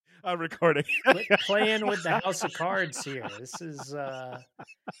I'm recording. Quit playing with the house of cards here. This is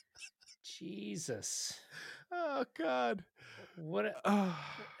Jesus. Oh God. What Uh,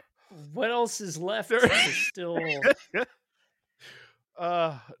 what else is left there- to still?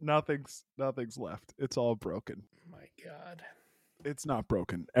 nothing's left. It's all broken. My God. It's not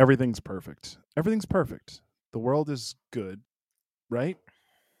broken. Everything's perfect. Everything's perfect. The world is good, right?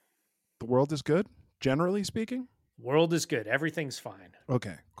 The world is good, generally speaking. World is good. Everything's fine.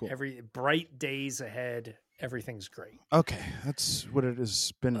 Okay, cool. Every bright days ahead. Everything's great. Okay, that's what it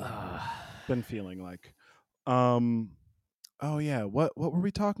has been feeling like. Oh yeah, what were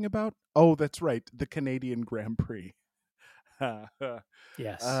we talking about? Oh, that's right, the Canadian Grand Prix.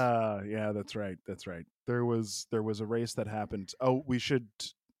 Yes. Yeah, that's right. There was a race that happened. Oh, we should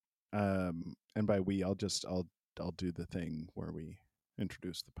and by we I'll do the thing where we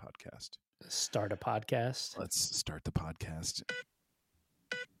introduce the podcast. Start a podcast. Let's start the podcast.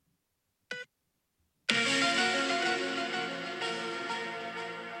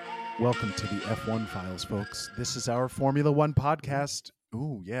 Welcome to the F1 Files, folks. This is our Formula One podcast.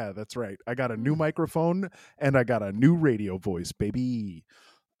 Ooh, yeah, that's right. I got a new microphone and I got a new radio voice, baby.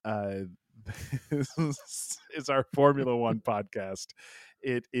 This is our Formula One podcast.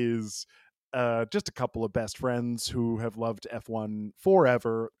 It is just a couple of best friends who have loved F1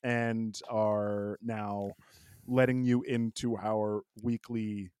 forever and are now letting you into our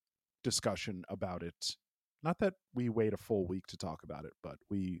weekly discussion about it. Not that we wait a full week to talk about it, but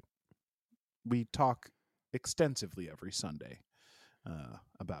we talk extensively every Sunday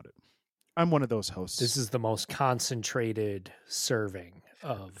about it. I'm one of those hosts. This is the most concentrated serving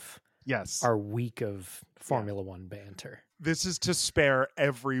of yes our week of Formula One banter. This is to spare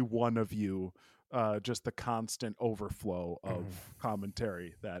every one of you just the constant overflow of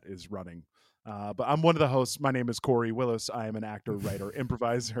commentary that is running. But I'm one of the hosts. My name is Corey Willis. I am an actor, writer,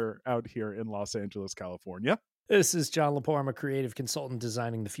 improviser out here in Los Angeles, California. This is John Lepore. I'm a creative consultant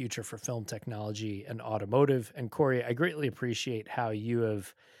designing the future for film technology and automotive. And Corey, I greatly appreciate how you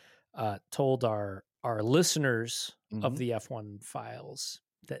have told our listeners of the F1 Files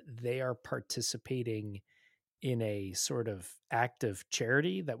that they are participating in a sort of act of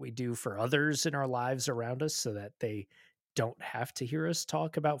charity that we do for others in our lives around us so that they don't have to hear us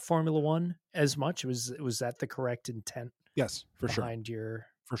talk about Formula One as much. Was that the correct intent? Yes, for behind your...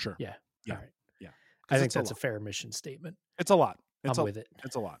 For sure. Yeah. Yeah. All right. Yeah. I think that's a fair mission statement. It's a lot. I'm with it.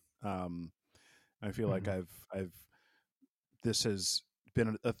 It's a lot. I feel like this has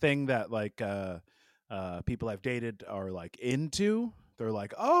been a thing that like people I've dated are like into. They're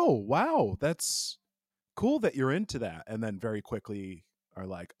like, oh wow, that's cool that you're into that, and then very quickly are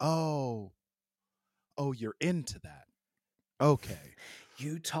like, oh, you're into that. Okay,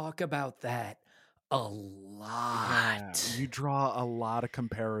 you talk about that a lot. Yeah, you draw a lot of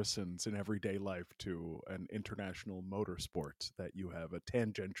comparisons in everyday life to an international motorsport that you have a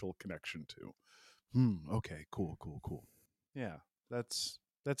tangential connection to. Okay, cool. Yeah, that's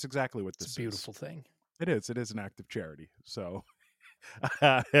exactly what this is. It's a beautiful thing. It is an act of charity. So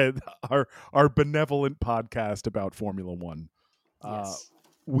our benevolent podcast about Formula One. Yes.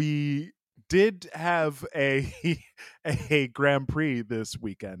 We did have a Grand Prix this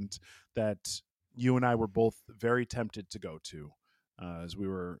weekend that you and I were both very tempted to go to, as we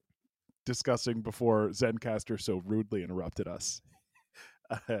were discussing before Zencaster so rudely interrupted us.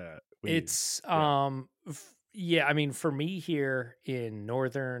 I mean, for me here in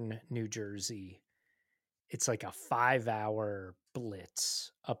northern New Jersey, it's like a 5-hour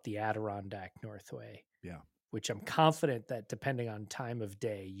blitz up the Adirondack Northway. Yeah. Which I'm confident that depending on time of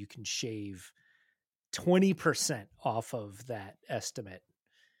day, you can shave 20% off of that estimate,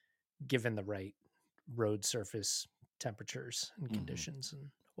 given the right road surface temperatures and conditions and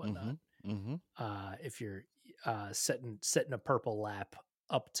whatnot. If you're setting a purple lap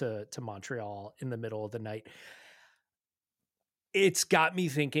up to Montreal in the middle of the night, it's got me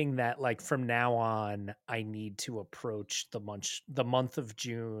thinking that like from now on, I need to approach the month of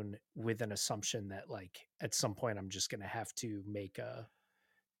June with an assumption that like at some point I'm just going to have to make a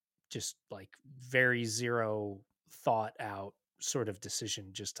just like very zero thought out sort of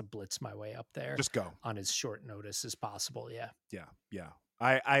decision just to blitz my way up there. Just go on as short notice as possible. Yeah.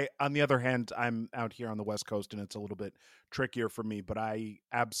 I on the other hand, I'm out here on the West Coast and it's a little bit trickier for me, but I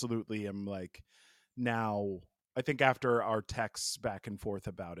absolutely am like now. I think after our texts back and forth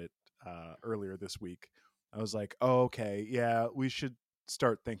about it earlier this week, I was like, oh, okay, yeah, we should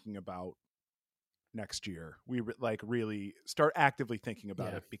start thinking about next year. We really start actively thinking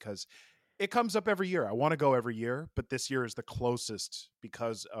about it because it comes up every year. I want to go every year, but this year is the closest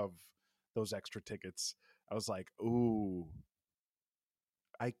because of those extra tickets. I was like, ooh,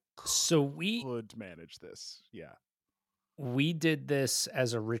 I So we could manage this. Yeah. we did this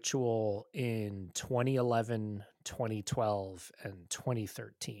as a ritual in 2011, 2012, and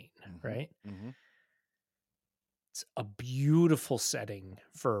 2013, right? Mm-hmm. It's a beautiful setting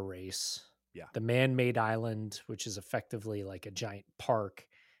for a race. Yeah. The man-made island, which is effectively like a giant park.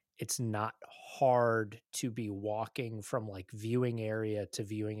 It's not hard to be walking from like viewing area to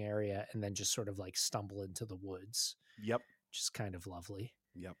viewing area and then just sort of like stumble into the woods. Yep. Which is kind of lovely.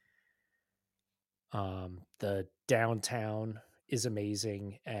 Yep. The downtown is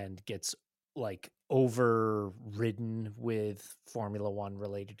amazing and gets like overridden with Formula One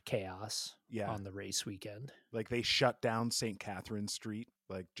related chaos on the race weekend. Like they shut down St. Catherine Street,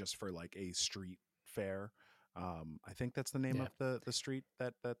 like just for like a street fair. I think that's the name of the street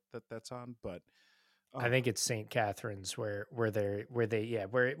that's on, but I think it's St. Catherine's where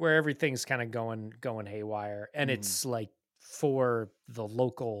everything's kind of going haywire. And it's like for the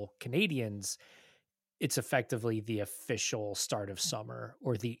local Canadians, it's effectively the official start of summer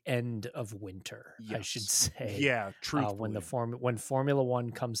or the end of winter, I should say. Yeah, truthfully. When Formula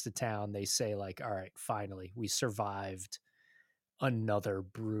One comes to town, they say like, all right, finally, we survived another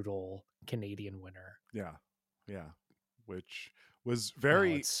brutal Canadian winter. Yeah. Yeah. Which was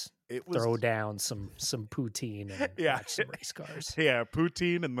very... it was throw down some poutine and watch some race cars. Yeah,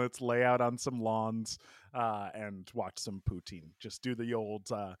 poutine, and let's lay out on some lawns and watch some poutine. Just do the old...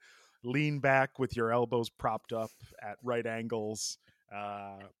 lean back with your elbows propped up at right angles,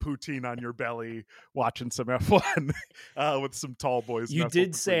 poutine on your belly, watching some F1 with some tall boys. You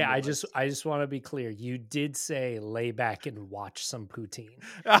did say, I just want to be clear. You did say lay back and watch some poutine.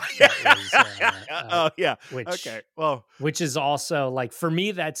 Which is also like, for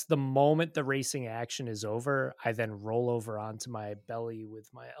me, that's the moment the racing action is over. I then roll over onto my belly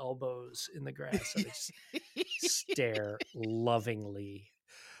with my elbows in the grass and I just stare lovingly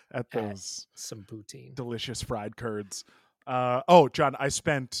at those some poutine, delicious fried curds. John, I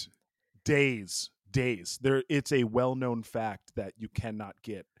spent days there. It's a well-known fact that you cannot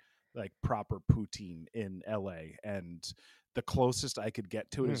get like proper poutine in LA, and the closest I could get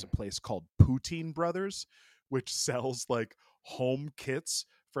to it is a place called Poutine Brothers, which sells like home kits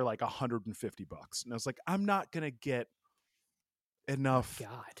for like $150. And I was like, I'm not gonna get enough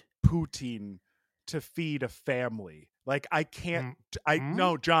poutine to feed a family. Like I can't,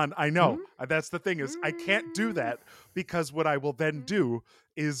 no, John, I know. That's the thing is I can't do that, because what I will then do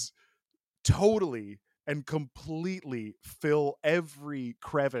is totally and completely fill every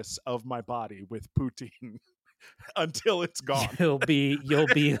crevice of my body with poutine until it's gone. You'll be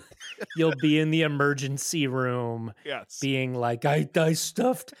in the emergency room. Yes. Being like, I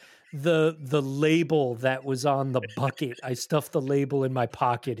stuffed the label that was on the bucket. I stuffed the label in my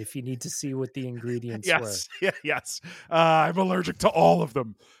pocket if you need to see what the ingredients were. Yes. I'm allergic to all of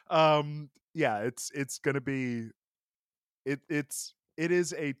them. It's going to be, it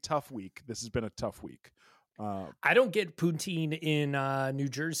is a tough week. This has been a tough week. I don't get poutine in New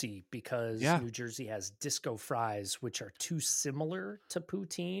Jersey because New Jersey has disco fries, which are too similar to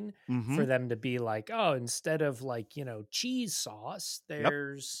poutine for them to be like, oh, instead of like, cheese sauce,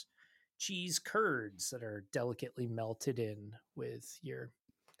 there's cheese curds that are delicately melted in with your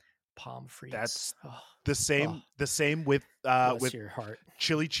palm frites. That's the same with your heart.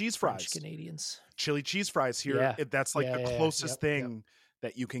 Chili cheese fries. French Canadians. Chili cheese fries here. That's like the closest thing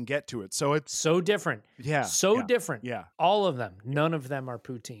that you can get to it. So it's so different. Yeah. Different. Yeah. All of them. None of them are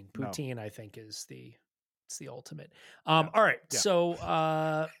poutine. Poutine, I think, is the ultimate. All right. Yeah.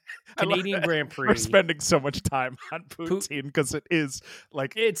 So Canadian Grand Prix. We're spending so much time on poutine because it is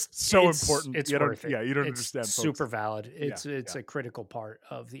like it's important. It's worth it. Yeah, you don't it's understand. Super valid. It's a critical part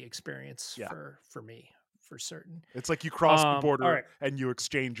of the experience for me, for certain. It's like you cross the border and you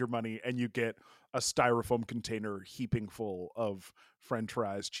exchange your money and you get a styrofoam container heaping full of French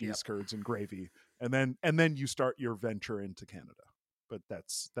fries, cheese curds, and gravy, and then you start your venture into Canada. But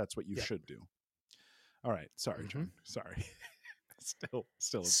that's what you should do. All right, sorry, John. Sorry. Still.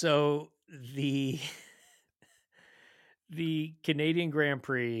 So the Canadian Grand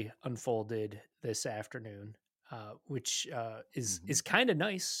Prix unfolded this afternoon, which is kind of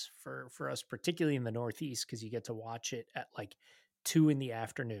nice for us, particularly in the Northeast, because you get to watch it at like 2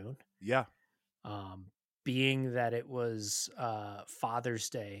 p.m. Yeah. Being that it was Father's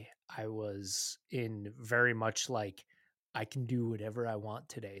Day, I was in very much like, I can do whatever I want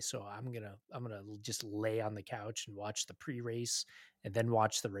today. So I'm gonna just lay on the couch and watch the pre-race and then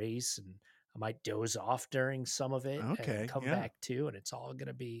watch the race, and I might doze off during some of it and come back too, and it's all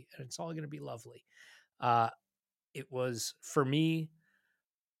gonna be lovely. It was, for me,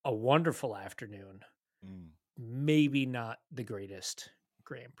 a wonderful afternoon. Maybe not the greatest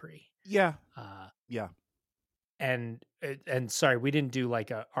Grand Prix. Yeah. Uh, Yeah. and sorry, we didn't do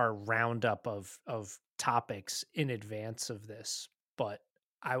like our roundup of topics in advance of this, but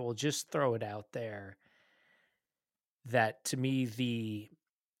I will just throw it out there that to me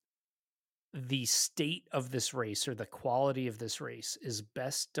the state of this race or the quality of this race is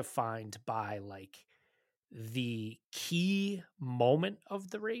best defined by like the key moment of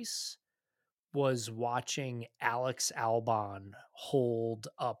the race was watching Alex Albon hold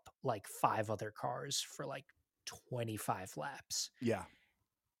up like 5 other cars for like 25 laps. Yeah.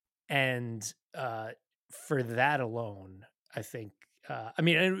 And for that alone, I think I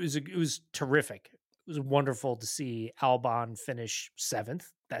mean it was terrific. It was wonderful to see Albon finish 7th.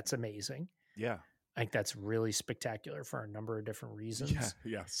 That's amazing. Yeah. I think that's really spectacular for a number of different reasons.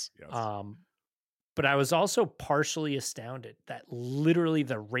 Yeah. Yes. But I was also partially astounded that literally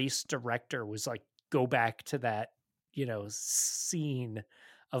the race director was like, go back to that, scene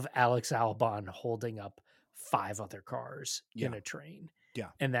of Alex Albon holding up 5 other cars in a train. Yeah.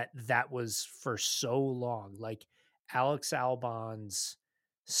 And that was for so long. Like Alex Albon's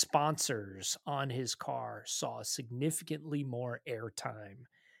sponsors on his car saw significantly more airtime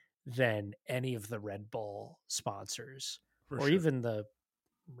than any of the Red Bull sponsors or even the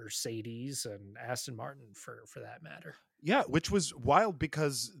Mercedes and Aston Martin for that matter. Yeah, which was wild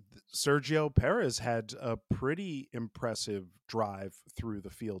because Sergio Perez had a pretty impressive drive through the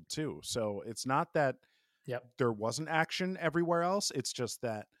field too. So it's not that there wasn't action everywhere else. It's just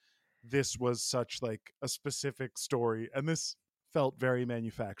that this was such like a specific story, and this felt very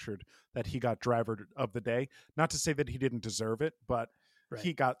manufactured that he got driver of the day. Not to say that he didn't deserve it, but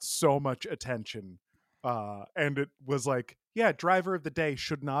he got so much attention. And it was like, yeah, driver of the day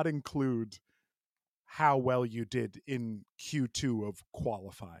should not include how well you did in Q2 of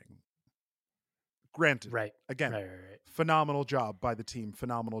qualifying. Granted, again, phenomenal job by the team,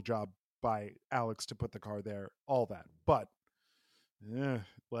 phenomenal job by Alex to put the car there, all that. But it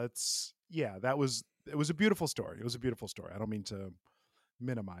was a beautiful story. It was a beautiful story. I don't mean to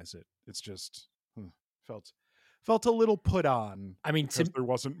minimize it. It's just felt a little put on. I mean, there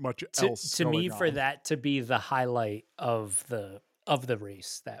wasn't much else to me on. For that to be the highlight of the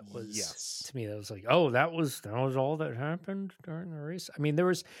race. That was to me. That was like, oh, that was all that happened during the race. I mean, there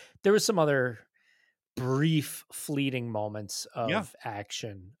was some other brief, fleeting moments of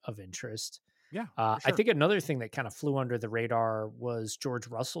action of interest. Yeah, sure. I think another thing that kind of flew under the radar was George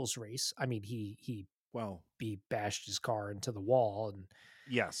Russell's race. I mean, he bashed his car into the wall and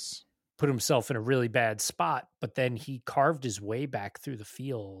put himself in a really bad spot, but then he carved his way back through the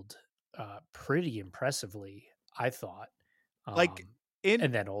field pretty impressively, I thought.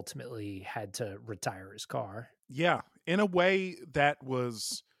 And then ultimately had to retire his car. Yeah, in a way that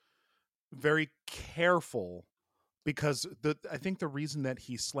was very careful, because I think the reason that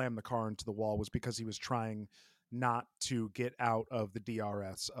he slammed the car into the wall was because he was trying not to get out of the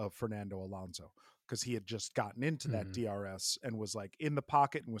DRS of Fernando Alonso, because he had just gotten into that DRS and was like in the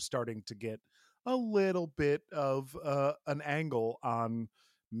pocket and was starting to get a little bit of an angle on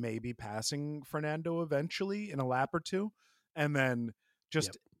maybe passing Fernando eventually in a lap or two. And then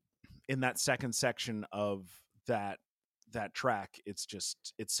just in that second section of that track, it's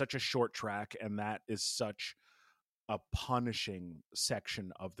such a short track, and that is such a punishing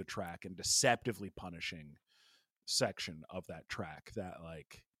section of the track, and deceptively punishing section of that track, that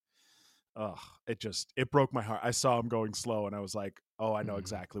like, it broke my heart. I saw him going slow and I was like, oh, I know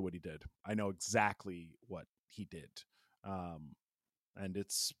exactly what he did. I know exactly what he did. And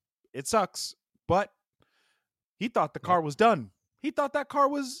it sucks, but he thought the car was done. He thought that car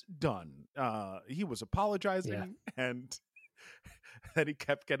was done. He was apologizing, and then he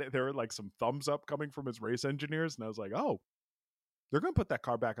kept there were like some thumbs up coming from his race engineers, and I was like, oh, they're going to put that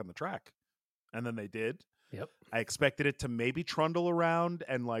car back on the track. And then they did. Yep. I expected it to maybe trundle around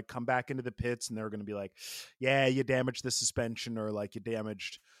and like come back into the pits, and they were going to be like, yeah, you damaged the suspension, or like you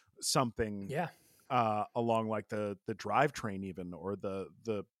damaged something. Yeah. Along like the drivetrain even, or the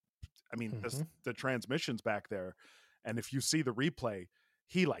transmissions back there. And if you see the replay,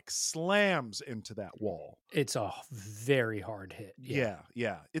 he like slams into that wall. It's a very hard hit.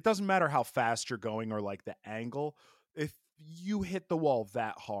 Yeah. It doesn't matter how fast you're going or like the angle. If you hit the wall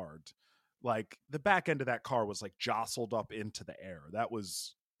that hard, like the back end of that car was like jostled up into the air. That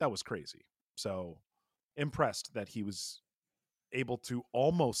was crazy. So impressed that he was able to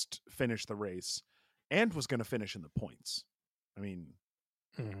almost finish the race and was going to finish in the points. I mean,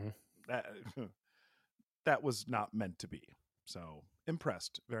 that was not meant to be. So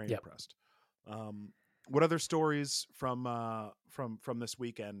impressed, very impressed. What other stories from this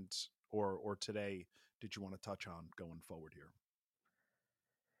weekend or today did you want to touch on going forward here?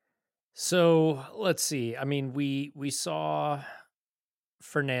 So let's see. I mean, we saw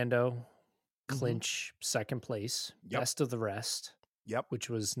Fernando clinch second place, Yep. best of the rest, Yep.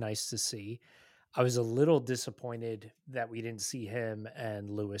 which was nice to see. I was a little disappointed that we didn't see him and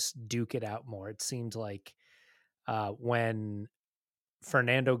Lewis duke it out more. It seemed like when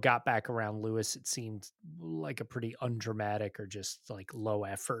Fernando got back around Lewis, it seemed like a pretty undramatic or just like low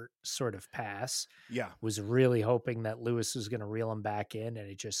effort sort of pass. Yeah. Was really hoping that Lewis was going to reel him back in, and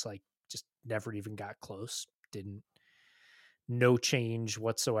it just never even got close. No change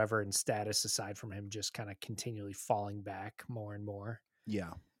whatsoever in status aside from him just kind of continually falling back more and more.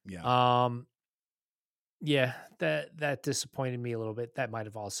 Yeah. Yeah. Yeah, that disappointed me a little bit. That might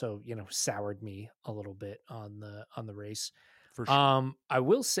have also, soured me a little bit on the race. For sure. I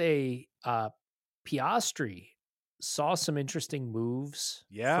will say Piastri saw some interesting moves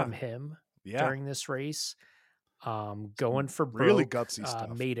Yeah. from him Yeah. during this race. Going for broke, really gutsy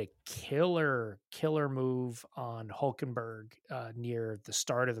stuff. Made a killer move on Hulkenberg near the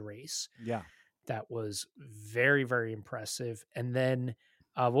start of the race. Yeah. That was very, very impressive. And then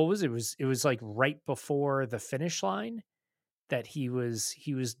what was it? It was like right before the finish line that he was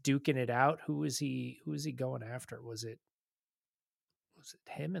duking it out. Who was he going after? Was it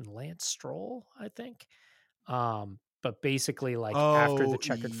him and Lance Stroll, I think? But basically like after the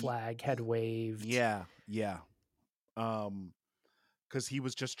checkered flag had waved. Yeah. Yeah. Because he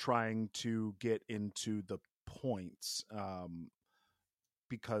was just trying to get into the points,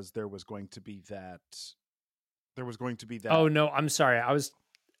 because there was going to be that. Oh no, I'm sorry. I was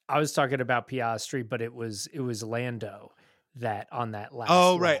talking about Piastri, but it was Lando that on that last.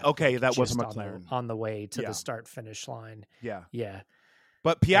 Oh right, lap, okay, like that was a just McLaren on the way to the start finish line. Yeah. Yeah.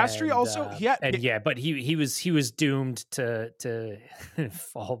 But Piastri And, also but he was doomed to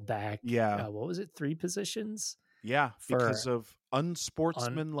fall back. Yeah. What was it? 3 positions? Yeah, because of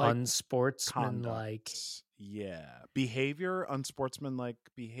unsportsmanlike unsportsmanlike yeah, behavior, unsportsmanlike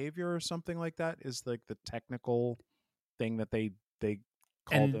behavior or something like that is like the technical thing that they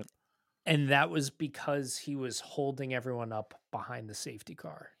called it. And that was because he was holding everyone up behind the safety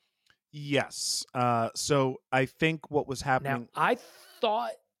car. Yes. So I think what was happening. Now,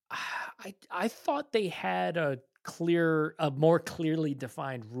 I thought they had a more clearly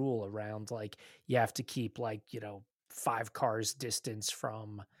defined rule around like you have to keep 5 cars distance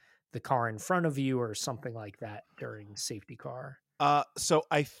from the car in front of you or something like that during safety car. So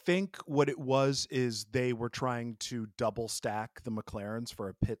I think what it was is they were trying to double stack the McLarens for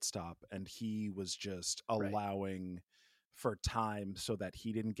a pit stop, and he was just allowing for time so that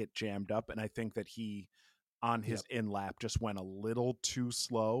he didn't get jammed up. And I think that he, on his in lap, just went a little too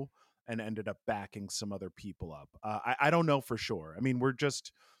slow and ended up backing some other people up. I don't know for sure. I mean,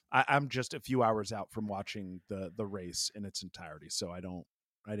 I'm just a few hours out from watching the race in its entirety, so I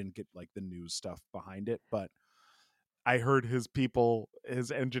didn't get like the news stuff behind it, but I heard his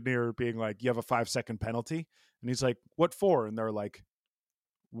engineer being like, you have a 5-second penalty. And he's like, what for? And they're like,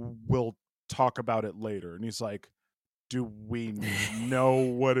 we'll talk about it later. And he's like, do we know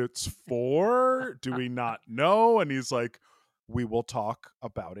what it's for? Do we not know? And he's like, we will talk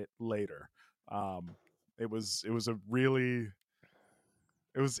about it later. It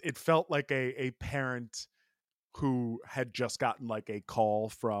felt like a parent who had just gotten like a call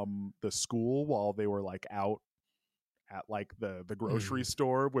from the school while they were like out at like the grocery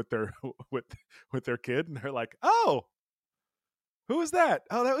store with their with their kid, and they're like, oh, who was that?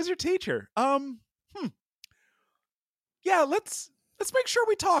 Oh, that was your teacher. Yeah, let's make sure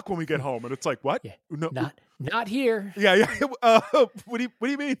we talk when we get home. And it's like, what? Yeah, no, not here. Yeah. What do you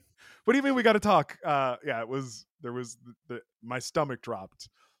mean? What do you mean we got to talk? Yeah, my stomach dropped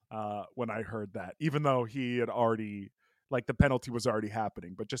when I heard that, even though he had already, like, the penalty was already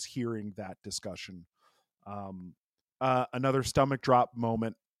happening, but just hearing that discussion. Another stomach drop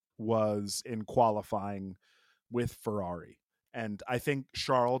moment was in qualifying with Ferrari. And I think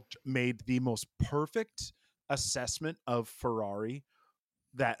Charles made the most perfect assessment of Ferrari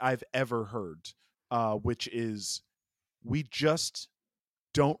that I've ever heard, which is, we just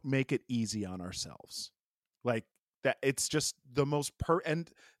don't make it easy on ourselves. Like, that it's just the most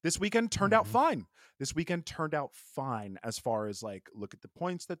and this weekend turned out fine. This weekend turned out fine as far as like, look at the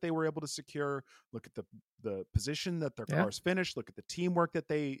points that they were able to secure, look at the position that their cars finished, look at the teamwork that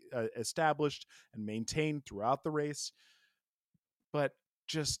they established and maintained throughout the race. But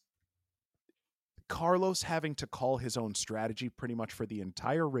just Carlos having to call his own strategy pretty much for the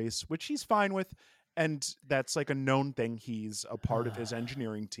entire race, which he's fine with. And that's like a known thing. He's a part of his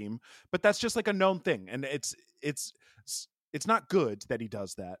engineering team, but that's just like a known thing. And it's not good that he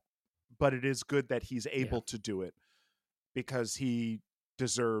does that, but it is good that he's able to do it, because he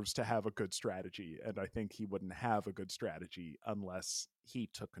deserves to have a good strategy, and I think he wouldn't have a good strategy unless he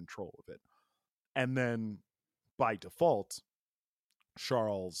took control of it. And then by default,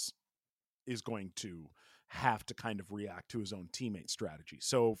 Charles is going to have to kind of react to his own teammate strategy.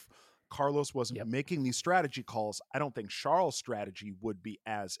 So if Carlos wasn't making these strategy calls, I don't think Charles' strategy would be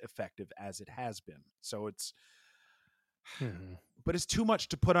as effective as it has been. So it's, but it's too much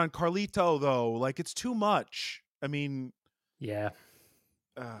to put on Carlito, though. Like, it's too much. I mean, yeah.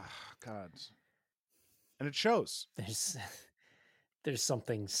 God. And it shows. There's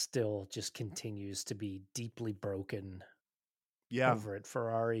something still just continues to be deeply broken over at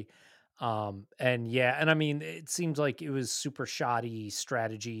Ferrari. And I mean, it seems like it was super shoddy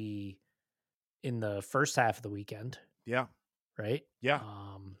strategy in the first half of the weekend. Yeah. Right? Yeah.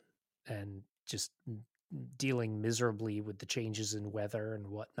 And just dealing miserably with the changes in weather and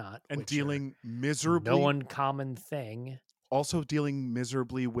whatnot. And which dealing miserably. No uncommon thing. Also dealing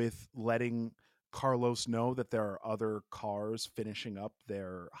miserably with letting Carlos know that there are other cars finishing up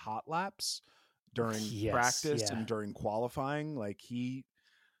their hot laps during practice and during qualifying. Like if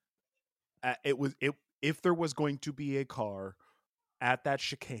there was going to be a car at that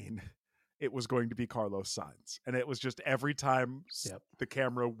chicane, it was going to be Carlos Sainz. And it was just every time the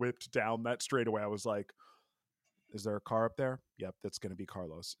camera whipped down that straightaway, I was like, is there a car up there? Yep, that's going to be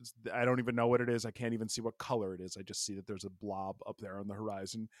Carlos. I don't even know what it is. I can't even see what color it is. I just see that there's a blob up there on the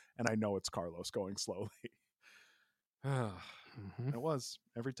horizon, and I know it's Carlos going slowly. It was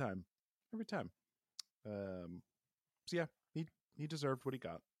every time. So yeah, he deserved what he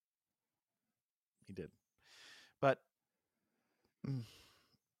got. He did. But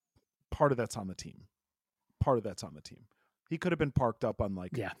part of that's on the team. He could have been parked up on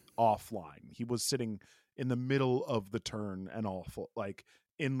offline. He was sitting in the middle of the turn and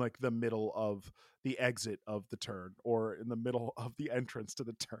in the middle of the exit of the turn, or in the middle of the entrance to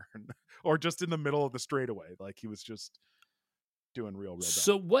the turn, or just in the middle of the straightaway. Like, he was just doing real bad.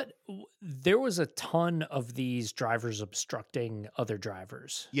 So there was a ton of these drivers obstructing other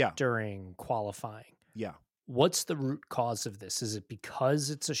drivers during qualifying. Yeah. What's the root cause of this? Is it because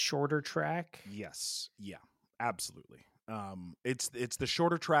it's a shorter track? Yes. Yeah, absolutely. It's the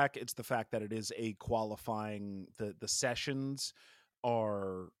shorter track. It's the fact that it is a qualifying. The sessions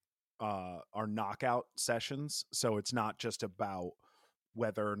are knockout sessions, so it's not just about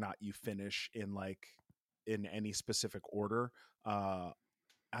whether or not you finish in any specific order. I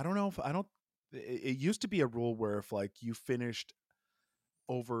don't know if it used to be a rule where if you finished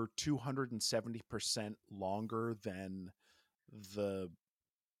over 270% longer than the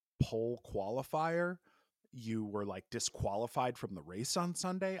pole qualifier, you were disqualified from the race on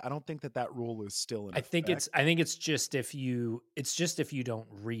Sunday. I don't think that rule is still in effect. I think it's just if you don't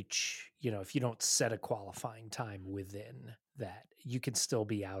reach, if you don't set a qualifying time within that, you can still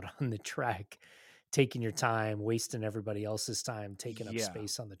be out on the track, taking your time, wasting everybody else's time, taking up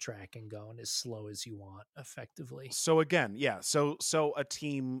space on the track and going as slow as you want effectively. So again, so a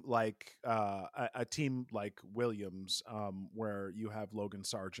team like Williams, where you have Logan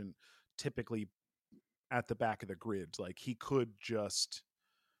Sargent typically at the back of the grid, they could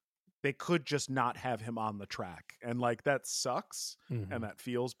just not have him on the track, and that sucks. And that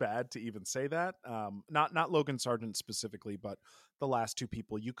feels bad to even say that. Not Logan Sargent specifically, but the last two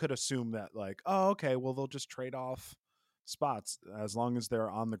people. You could assume that oh, okay, well, they'll just trade off spots as long as they're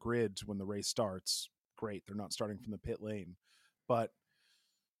on the grid when the race starts. Great, they're not starting from the pit lane. But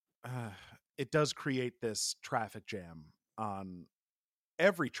it does create this traffic jam on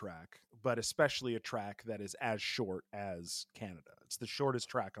every track, but especially a track that is as short as Canada. It's the shortest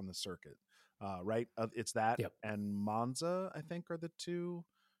track on the circuit, right? It's that and Monza, I think, are the two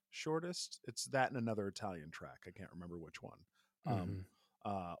shortest. It's that and another Italian track. I can't remember which one.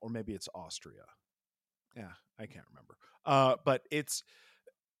 Or maybe it's Austria. Yeah, I can't remember. But it's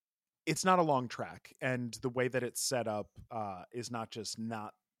not a long track, and the way that it's set up is not just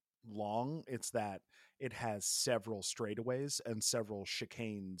not long, it's that it has several straightaways and several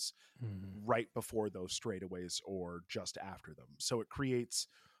chicanes right before those straightaways or just after them. So it creates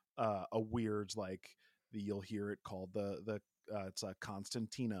a weird, you'll hear it called the it's a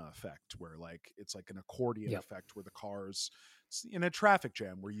Constantina effect, where it's like an accordion effect where the cars in a traffic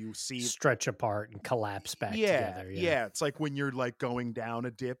jam where you see stretch apart and collapse back together. Yeah. It's like when you're going down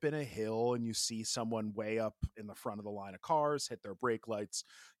a dip in a hill and you see someone way up in the front of the line of cars hit their brake lights.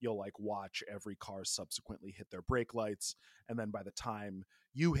 You'll watch every car subsequently hit their brake lights. And then by the time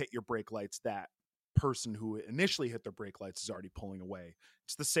you hit your brake lights, that person who initially hit their brake lights is already pulling away.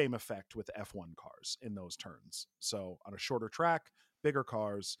 It's the same effect with F1 cars in those turns. So on a shorter track, bigger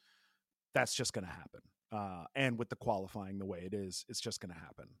cars, that's just going to happen. And with the qualifying the way it is, it's just going to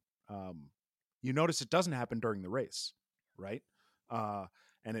happen. You notice it doesn't happen during the race, right?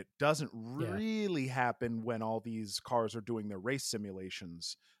 And it doesn't really happen when all these cars are doing their race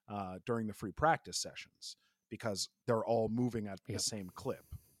simulations during the free practice sessions, because they're all moving at the same clip.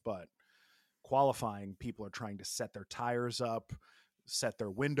 But qualifying, people are trying to set their tires up, set their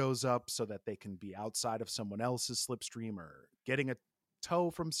windows up so that they can be outside of someone else's slipstream, or getting a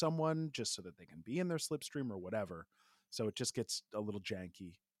tow from someone just so that they can be in their slipstream or whatever. So it just gets a little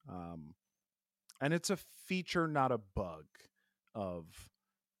janky. And it's a feature, not a bug, of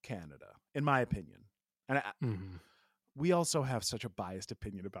Canada, in my opinion. And we also have such a biased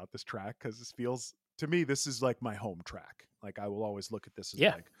opinion about this track, because this feels, to me, this is like my home track. Like, I will always look at this as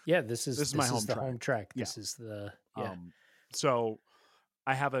this is my home track. This is the so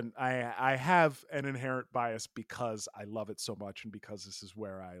I have an inherent bias because I love it so much, and because this is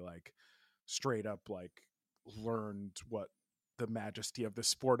where I like straight up like learned what the majesty of the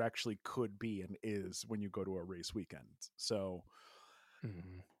sport actually could be and is when you go to a race weekend. So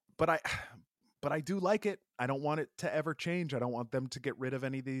but I do like it. I don't want it to ever change. I don't want them to get rid of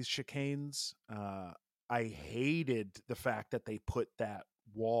any of these chicanes. I hated the fact that they put that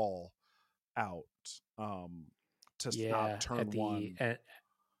wall out to stop turn one.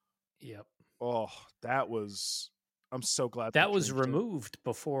 Yep. Oh, that was. I'm so glad that was removed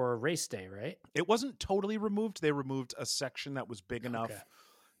before race day, right? It wasn't totally removed. They removed a section that was big enough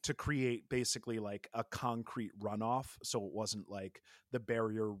to create basically like a concrete runoff. So it wasn't like the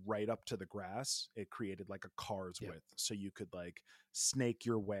barrier right up to the grass. It created like a car's width. So you could like snake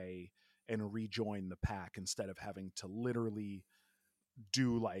your way and rejoin the pack instead of having to literally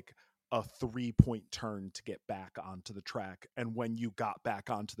do like a 3-point turn to get back onto the track. And when you got back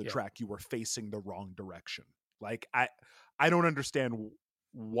onto the track, you were facing the wrong direction. Like, I don't understand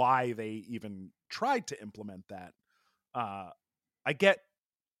why they even tried to implement that. I get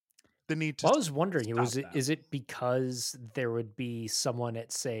the need to. Well, I was wondering, is it because there would be someone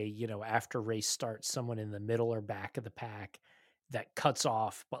at, say, after race start, someone in the middle or back of the pack that cuts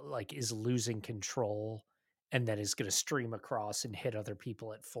off, but like is losing control, and that is going to stream across and hit other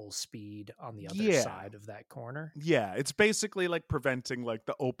people at full speed on the other side of that corner? Yeah, it's basically like preventing like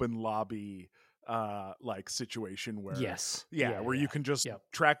the open lobby like situation where where you can just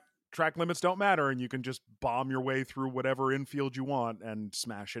track limits don't matter, and you can just bomb your way through whatever infield you want and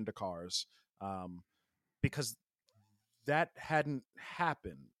smash into cars, because that hadn't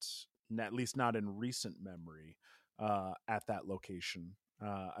happened, at least not in recent memory, at that location.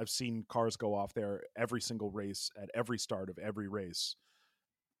 I've seen cars go off there every single race, at every start of every race,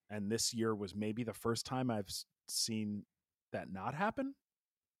 and this year was maybe the first time I've seen that not happen.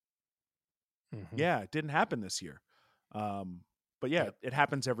 Yeah, it didn't happen this year. But yeah, it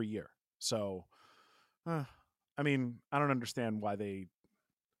happens every year. So, I mean, I don't understand why the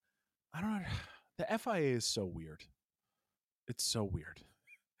FIA is so weird. It's so weird.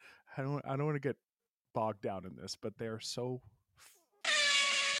 I don't want to get bogged down in this, but they're so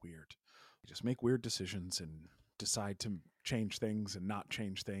weird. They just make weird decisions and decide to change things and not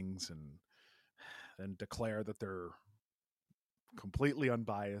change things, and then declare that they're completely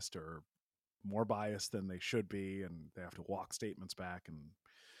unbiased or more biased than they should be, and they have to walk statements back, and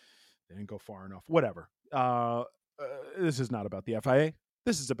they didn't go far enough. Whatever. This is not about the FIA.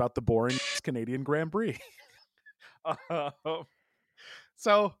 This is about the boring Canadian Grand Prix.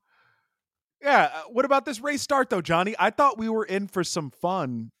 So, yeah. What about this race start, though, Johnny? I thought we were in for some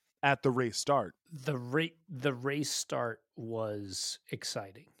fun at the race start. The race start was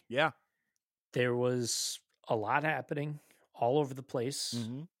exciting. Yeah. There was a lot happening all over the place,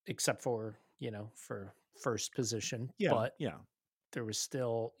 except for, for first position. Yeah. But there was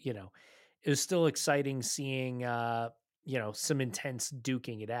still, it was still exciting seeing, some intense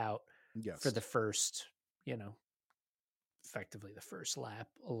duking it out for the first, effectively the first lap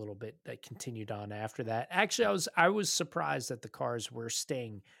a little bit that continued on after that. Actually, I was surprised that the cars were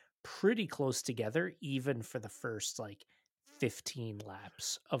staying pretty close together, even for the first like 15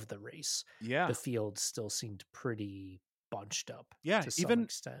 laps of the race. Yeah. The field still seemed pretty bunched up. Yeah. To some even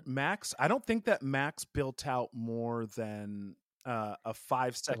extent. Max, I don't think that Max built out more than a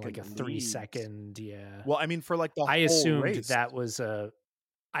 5-second, like a 3-second. Yeah. Well, I mean, for like the whole assumed race. that was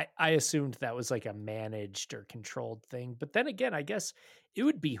I assumed that was like a managed or controlled thing, but then again, I guess it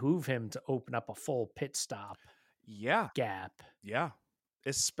would behoove him to open up a full pit stop. Gap. Yeah.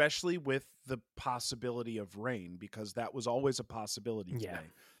 Especially with the possibility of rain, because that was always a possibility today,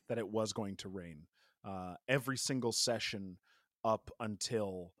 that it was going to rain. Every single session up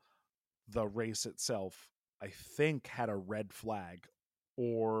until the race itself, I think, had a red flag,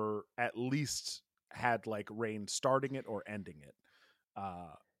 or at least had like rain starting it or ending it.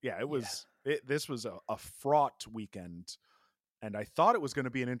 This was a fraught weekend, and I thought it was going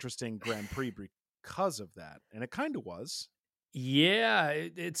to be an interesting Grand Prix because of that, and it kind of was. Yeah,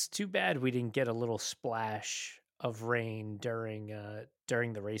 it's too bad we didn't get a little splash of rain during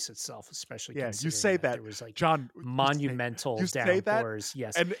the race itself, especially Yeah, you considering say that that, there was like John. monumental You say that, downpours.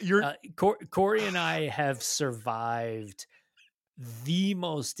 Yes, and you're Corey and I have survived the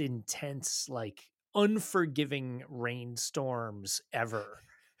most intense, like unforgiving rainstorms ever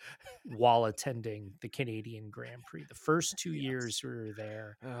while attending the Canadian Grand Prix. The first 2 years we were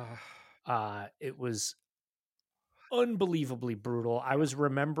there, it was unbelievably brutal. I was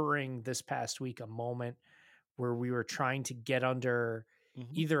remembering this past week a moment where we were trying to get under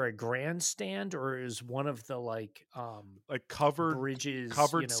either a grandstand or it was one of the like covered bridges,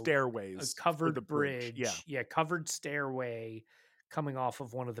 a stairways for the covered bridge. bridge, covered stairway coming off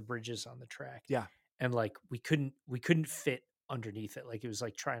of one of the bridges on the track. Yeah. And like we couldn't fit underneath it. Like it was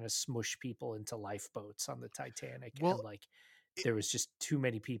like trying to smush people into lifeboats on the Titanic. Well, And like there was just too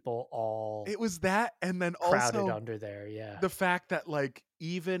many people all it was that, and then crowded also under there. Yeah. the fact that like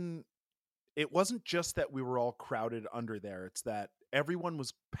even it wasn't just that we were all crowded under there, it's that everyone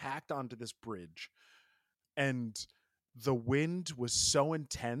was packed onto this bridge, and the wind was so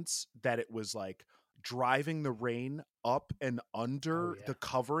intense that it was like driving the rain up and under the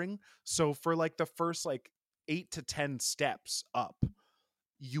covering. So for like the first like 8 to 10 steps up,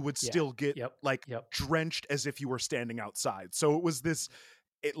 you would still get drenched as if you were standing outside. So it was this,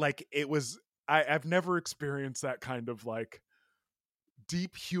 I've never experienced that kind of like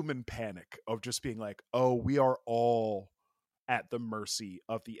deep human panic of just being like, oh, we are all at the mercy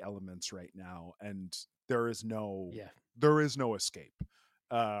of the elements right now, and there is no escape.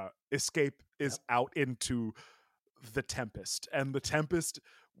 Escape is out into the tempest, and the tempest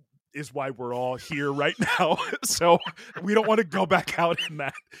is why we're all here right now. So we don't want to go back out in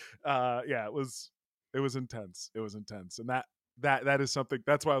that. It was intense. It was intense, and that is something.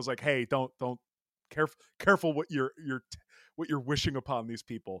 That's why I was like, hey, don't careful what you're wishing upon these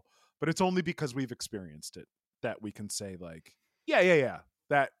people. But it's only because we've experienced it that we can say like, yeah,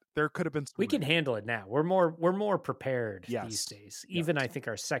 that there could have been. We can handle it now. We're more prepared these days. Even I think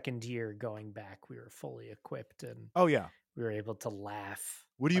our second year going back, we were fully equipped, and we were able to laugh.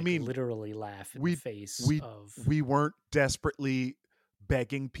 What do you mean? Literally laugh in the face of. We weren't desperately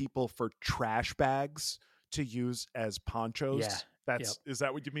begging people for trash bags to use as ponchos. Yeah. Is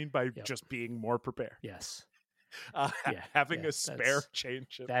that what you mean by just being more prepared? Yes. Having a spare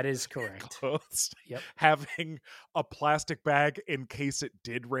change of that is correct. Clothes. Having a plastic bag in case it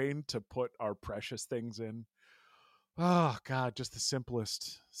did rain to put our precious things in. Oh God, just the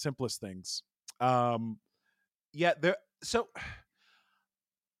simplest things. So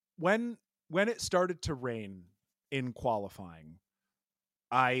when it started to rain in qualifying,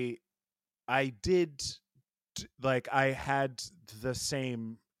 I did like I had the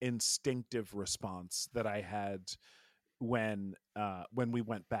same instinctive response that I had when we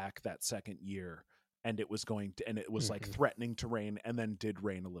went back that second year, and it was like threatening to rain, and then did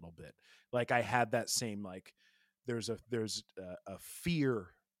rain a little bit. Like I had that same like there's a fear,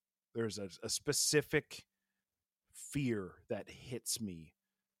 there's a specific fear that hits me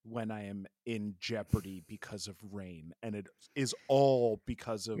when I am in jeopardy because of rain, and it is all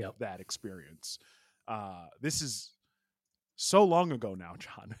because of that experience. This is so long ago now,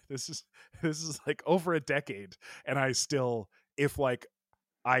 John. This is like over a decade, and I still, if like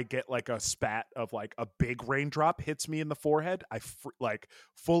I get like a spat of like a big raindrop hits me in the forehead, I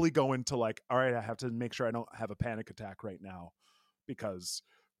fully go into like, all right, I have to make sure I don't have a panic attack right now, because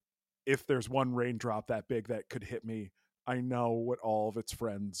if there's one raindrop that big that could hit me, I know what all of its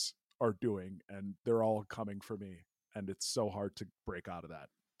friends are doing, and they're all coming for me, and it's so hard to break out of that.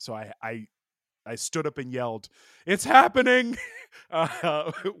 So I stood up and yelled, "It's happening!"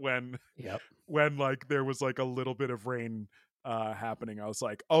 when like there was like a little bit of rain happening. I was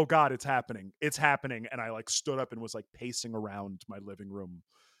like, "Oh God, it's happening! It's happening!" And I like stood up and was like pacing around my living room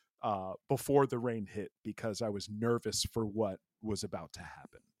before the rain hit, because I was nervous for what was about to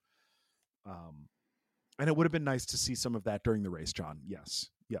happen. And it would have been nice to see some of that during the race, John.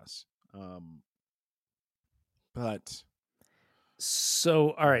 Yes. But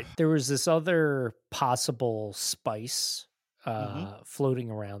so, all right, there was this other possible spice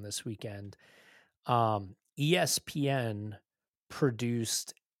floating around this weekend. ESPN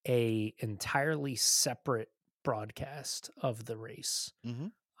produced a entirely separate broadcast of the race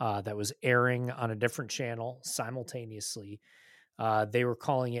that was airing on a different channel simultaneously. They were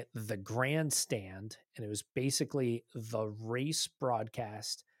calling it the Grandstand, and it was basically the race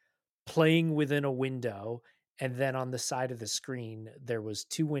broadcast playing within a window. And then on the side of the screen, there was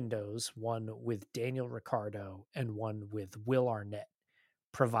 2 windows, one with Daniel Ricciardo and one with Will Arnett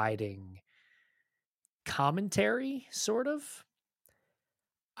providing commentary, sort of.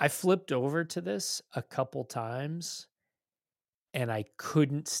 I flipped over to this a couple times and I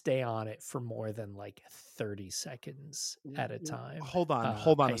couldn't stay on it for more than like 30 seconds at a time. Hold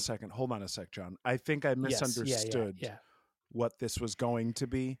on a second. Hold on a sec, John. I think I misunderstood what this was going to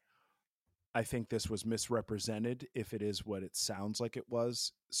be. I think this was misrepresented if it is what it sounds like it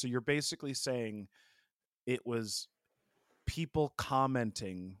was. So you're basically saying it was people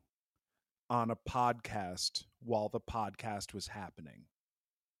commenting on a podcast while the podcast was happening.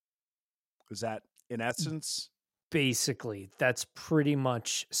 Is that in essence? Basically, that's pretty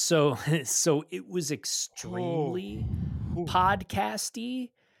much so. So it was extremely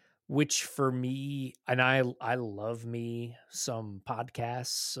podcasty, which for me, and I love me some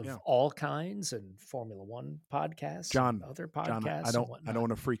podcasts of all kinds and Formula One podcasts, John, and other podcasts. John, I don't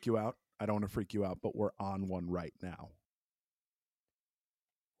want to freak you out. But we're on one right now.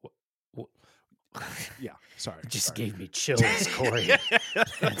 What? Yeah, sorry. It just gave me chills, Corey. Yeah.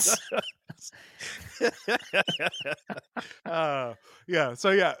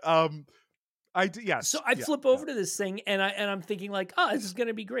 So yeah. So I flip over to this thing and I'm thinking like, oh, this is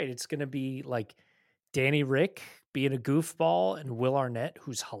gonna be great. It's gonna be like Danny Rick being a goofball and Will Arnett,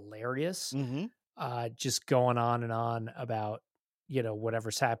 who's hilarious, just going on and on about, you know,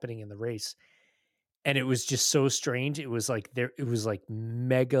 whatever's happening in the race. And it was just so strange. It was like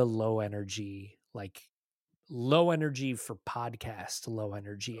mega low energy, like low energy for podcast, low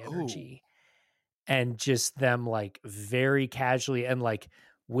energy. And just them like very casually, and like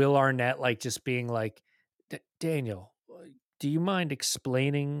Will Arnett like just being like, Daniel, do you mind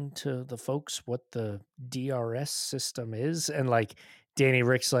explaining to the folks what the DRS system is? And like Danny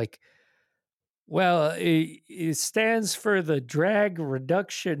Rick's like, well, it stands for the drag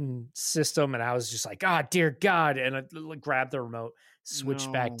reduction system. And I was just like, oh, dear God. And I grabbed the remote,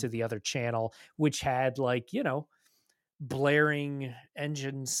 switched back to the other channel, which had like, you know, blaring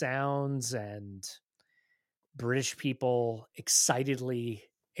engine sounds and British people excitedly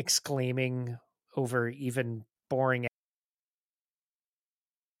exclaiming over even boring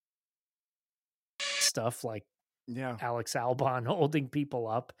stuff like Alex Albon holding people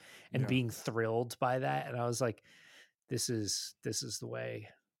up and being thrilled by that. And I was like, this is the way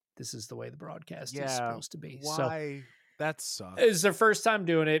the broadcast is supposed to be. Why? That sucks. It's their first time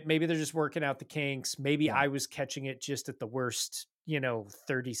doing it. Maybe they're just working out the kinks. Maybe I was catching it just at the worst,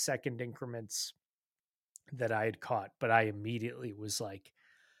 30-second increments that I had caught. But I immediately was like,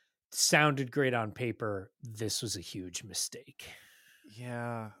 sounded great on paper. This was a huge mistake.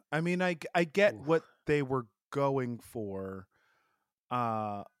 Yeah. I mean, I get what they were going for,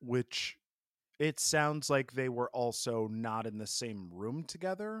 which it sounds like they were also not in the same room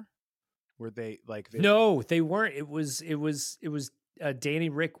together. Were they like? No, they weren't. It was Danny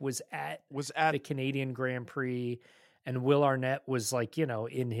Rick was at the Canadian Grand Prix, and Will Arnett was like,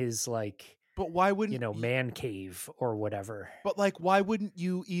 in his like, but why wouldn't man cave or whatever? But like, why wouldn't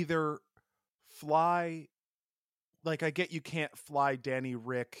you either fly? Like, I get you can't fly Danny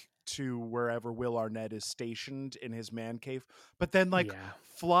Rick to wherever Will Arnett is stationed in his man cave, but then like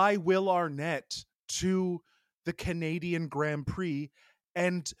fly Will Arnett to the Canadian Grand Prix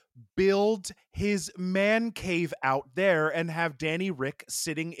and build his man cave out there and have Danny Rick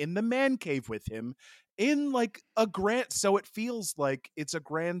sitting in the man cave with him in like a so it feels like it's a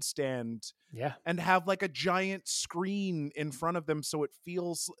grandstand. Yeah. And have like a giant screen in front of them so it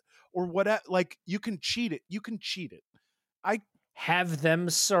feels, or whatever, like you can cheat it. I have them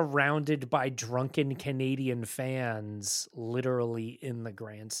surrounded by drunken Canadian fans literally in the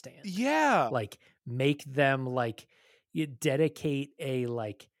grandstand. Yeah. Like make them like, you dedicate a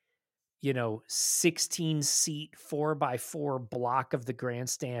 16 seat 4x4 block of the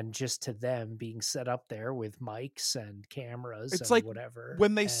grandstand just to them being set up there with mics and cameras. It's and like whatever.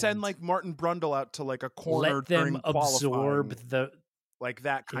 When they send like Martin Brundle out to like a corner, let them absorb like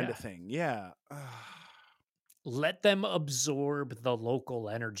that kind of thing. Yeah. Let them absorb the local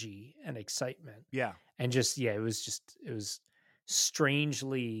energy and excitement. Yeah. And it was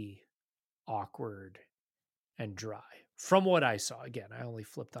strangely awkward and dry from what I saw. Again, I only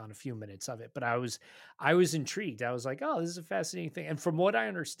flipped on a few minutes of it, but I was intrigued. I was like, oh, this is a fascinating thing. And from what I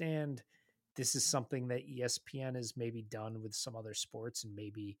understand, this is something that ESPN has maybe done with some other sports, and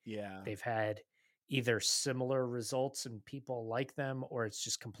maybe they've had either similar results and people like them, or it's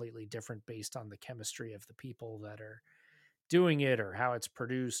just completely different based on the chemistry of the people that are doing it or how it's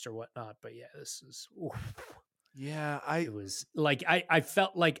produced or whatnot. But yeah, this is Yeah, It was like I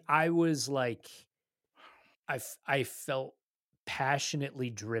felt like I was like I felt passionately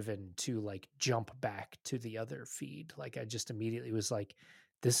driven to like jump back to the other feed. Like I just immediately was like,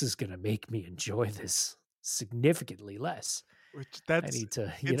 this is gonna make me enjoy this significantly less. which I that's need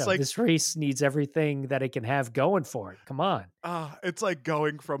to, it's like this race needs everything that it can have going for it. Come on. it's like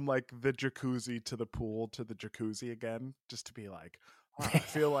going from like the jacuzzi to the pool to the jacuzzi again, just to be like, I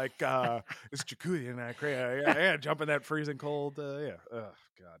feel like it's jacuzzi and I yeah, jump in that freezing cold. Yeah, oh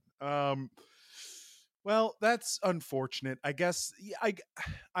god. Well, that's unfortunate. I guess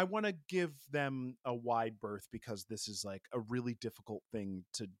I want to give them a wide berth because this is like a really difficult thing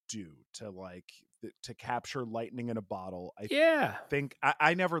to do to like to capture lightning in a bottle. I Yeah. think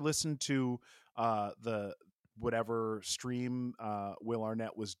I never listened to the whatever stream Will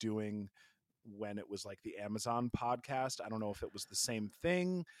Arnett was doing when it was like the Amazon podcast. I don't know if it was the same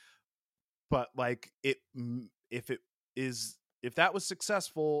thing, but like if it is if that was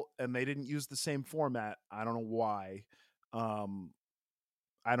successful and they didn't use the same format, I don't know why. Um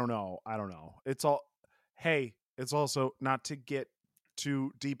I don't know. I don't know. It's all hey, it's also not to get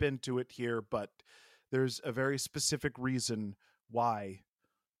too deep into it here, but there's a very specific reason why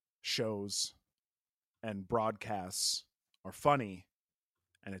shows and broadcasts are funny,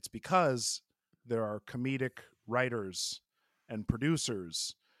 and it's because there are comedic writers and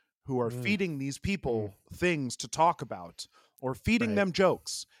producers who are Mm, feeding these mm, people things to talk about or feeding right. them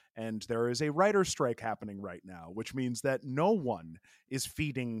jokes. And there is a writer strike happening right now, which means that no one is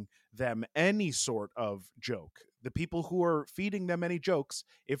feeding them any sort of joke. The people who are feeding them any jokes,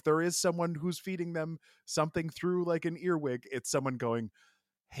 if there is someone who's feeding them something through like an earwig, it's someone going,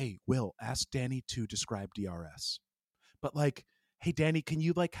 hey, Will, ask Danny to describe DRS. But like, hey, Danny, can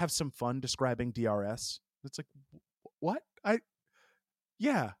you like have some fun describing DRS? It's like, what?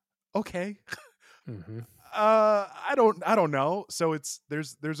 Yeah, okay. Mm-hmm. I don't know. So it's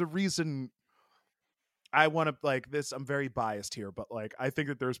there's a reason I want to like this. I'm very biased here, but like I think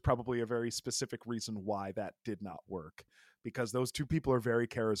that there's probably a very specific reason why that did not work because those two people are very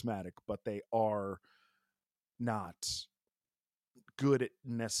charismatic, but they are not good at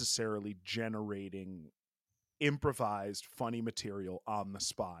necessarily generating improvised funny material on the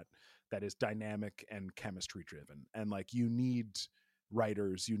spot that is dynamic and chemistry driven. And like you need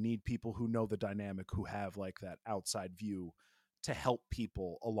writers, you need people who know the dynamic, who have like that outside view to help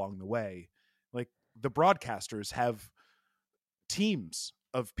people along the way. Like the broadcasters have teams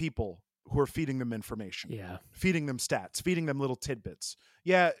of people who are feeding them information, Yeah. feeding them stats, feeding them little tidbits.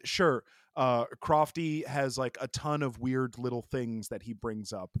 Yeah, sure. Crofty has like a ton of weird little things that he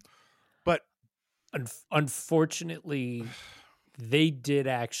brings up, but Unfortunately, they did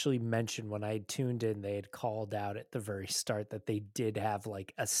actually mention when I tuned in, they had called out at the very start that they did have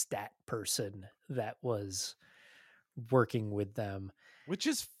like a stat person that was working with them. which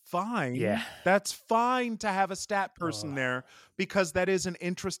is Yeah. fine. That's fine to have a stat Oh, person there because that is an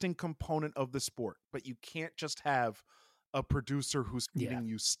interesting component of the sport. But you can't just have a producer who's yeah. feeding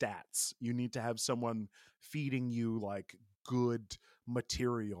you stats. You need to have someone feeding you like good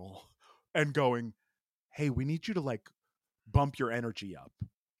material and going, hey, we need you to like bump your energy up.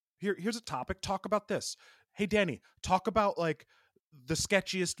 Here's a topic. Talk about this. Hey, Danny, talk about like the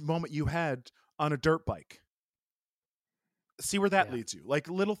sketchiest moment you had on a dirt bike. See where that Yeah. leads you. Like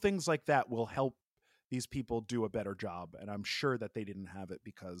little things like that will help these people do a better job. And I'm sure that they didn't have it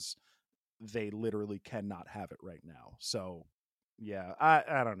because they literally cannot have it right now. So yeah,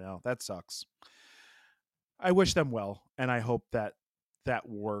 I don't know. That sucks. I wish them well, and I hope that that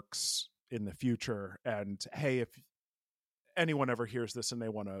works in the future. And hey, if anyone ever hears this and they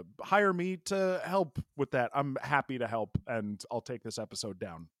want to hire me to help with that, I'm happy to help, and I'll take this episode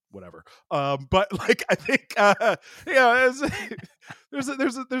down. Whatever. But like, I think, yeah,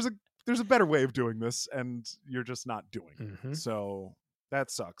 there's a better way of doing this, and you're just not doing it. Mm-hmm. So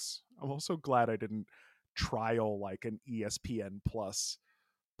that sucks. I'm also glad I didn't trial like an ESPN Plus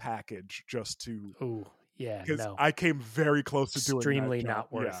package just to Oh, yeah. because No, I came very close to doing that extremely job. not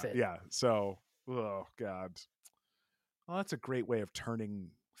Yeah, worth it. yeah. So, oh god. Well, that's a great way of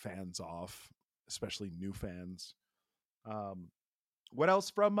turning fans off, especially new fans. Um, what else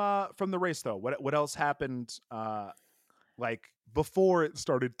from the race though? What else happened like before it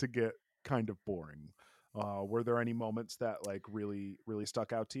started to get kind of boring? Were there any moments that like really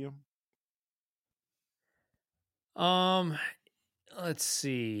stuck out to you? Um, let's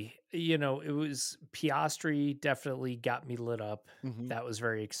see. It was Piastri definitely got me lit up. Mm-hmm. That was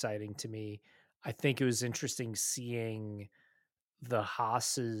very exciting to me. I think it was interesting seeing the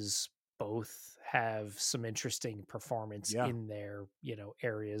Haas's both have some interesting performance Yeah. in their,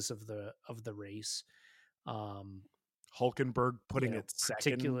 areas of the race. Hulkenberg putting it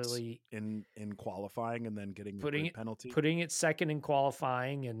second particularly in qualifying and then getting the putting grid it penalty. putting it second in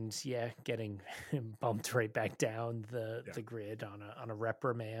qualifying, and getting bumped right back down the grid on a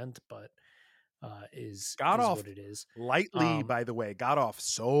reprimand, but is Got off what it is. lightly, by the way. Got off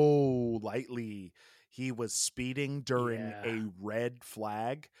so lightly. He was speeding during a red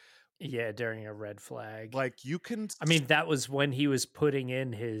flag. Yeah, during a red flag. Like, you can, I mean, that was when he was putting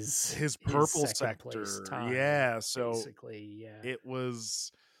in his purple second place sector. time. Yeah, so basically, it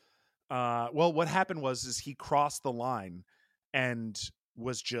was well, what happened was he crossed the line and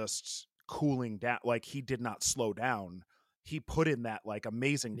was just cooling down. Like, he did not slow down. He put in that like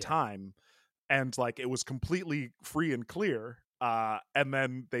amazing time, and like it was completely free and clear. And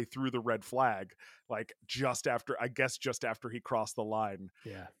then they threw the red flag, like just after he crossed the line.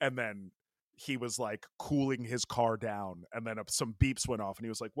 Yeah. And then he was like cooling his car down, and then some beeps went off, and he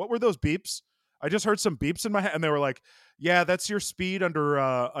was like, "What were those beeps? I just heard some beeps in my head." And they were like, "Yeah, that's your speed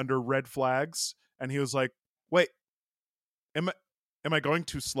under red flags." And he was like, "Wait, am I going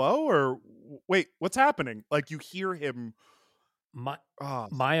too slow, or wait, what's happening?" Like, you hear him.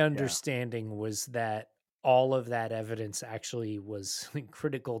 My understanding was that all of that evidence actually was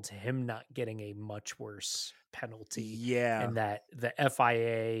critical to him not getting a much worse penalty. Yeah. And that the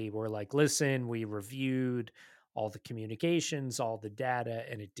FIA were like, listen, we reviewed all the communications, all the data,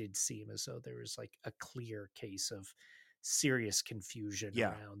 and it did seem as though there was like a clear case of serious confusion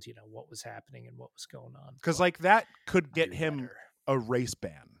around, what was happening and what was going on. Because like that could get him a race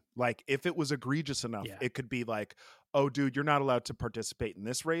ban. Like, if it was egregious enough, it could be like, "Oh, dude, you're not allowed to participate in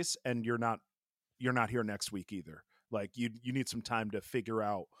this race, and you're not here next week either. Like, you need some time to figure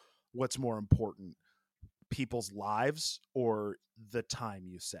out what's more important, people's lives or the time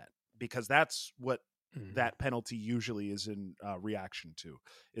you set," because that's what that penalty usually is in reaction to,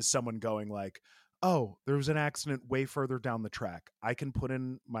 is someone going like, "Oh, there was an accident way further down the track. I can put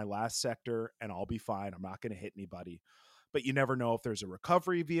in my last sector and I'll be fine. I'm not going to hit anybody." But you never know if there's a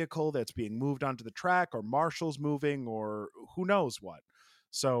recovery vehicle that's being moved onto the track, or marshals moving, or who knows what.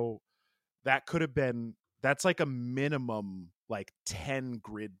 So that could have been, that's like a minimum like 10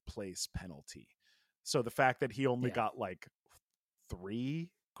 grid place penalty. So the fact that he only got like 3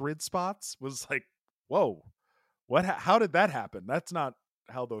 grid spots was like, whoa, how did that happen? That's not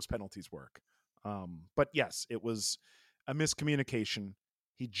how those penalties work. But yes, it was a miscommunication.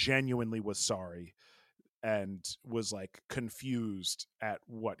 He genuinely was sorry and was like confused at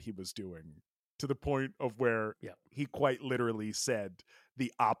what he was doing, to the point of where he quite literally said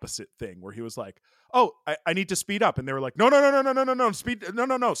the opposite thing, where he was like, "Oh, I need to speed up." And they were like, no, speed.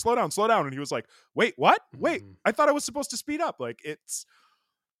 No, slow down. And he was like, "Wait, what? Wait, I thought I was supposed to speed up." Like, it's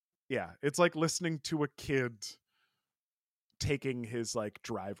like listening to a kid taking his like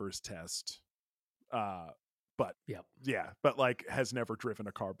driver's test. But but like has never driven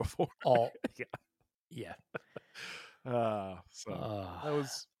a car before. Yeah. So that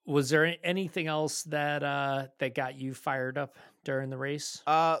was there anything else that that got you fired up during the race?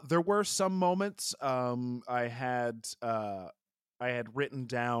 There were some moments. I had written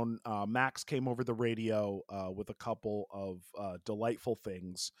down, Max came over the radio with a couple of delightful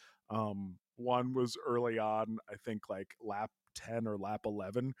things. One was early on, I think like lap 10 or lap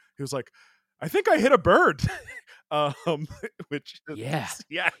 11. He was like, "I think I hit a bird." Which yeah.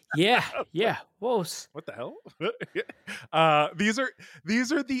 Whoa. What the hell?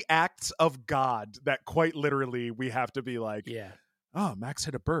 These are the acts of God that quite literally we have to be like, "Oh, Max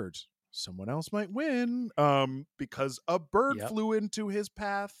hit a bird. Someone else might win." Because a bird flew into his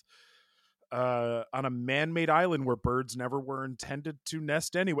path on a man-made island where birds never were intended to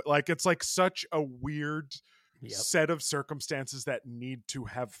nest anyway. Like, it's like such a weird set of circumstances that need to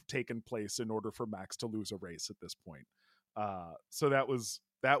have taken place in order for Max to lose a race at this point. So that was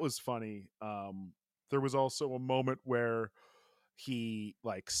funny. There was also a moment where he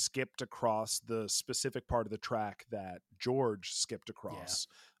like skipped across the specific part of the track that George skipped across.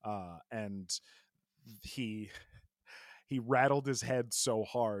 And he rattled his head so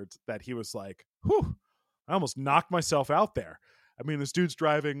hard that he was like, "Whew, I almost knocked myself out there." I mean, this dude's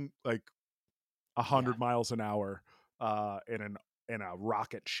driving like 100 miles an hour in a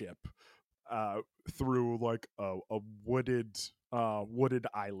rocket ship through like a wooded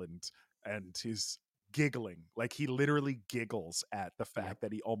island, and he's giggling. Like, he literally giggles at the fact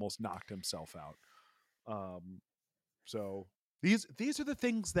that he almost knocked himself out. So these are the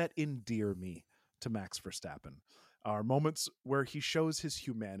things that endear me to Max Verstappen, are moments where he shows his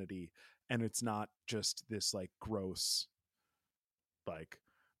humanity, and it's not just this like gross, like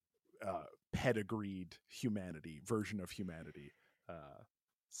pedigreed humanity version of humanity.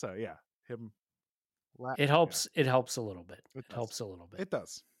 So yeah, him It helps. It helps a little bit. It It helps a little bit. It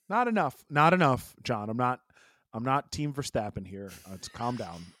does. Not enough. Not enough, John. I'm not Team Verstappen here. Let's calm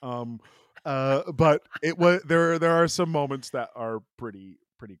down. But it was there are some moments that are pretty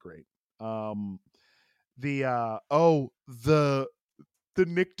great. The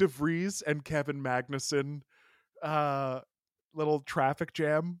Nick DeVries and Kevin Magnussen little traffic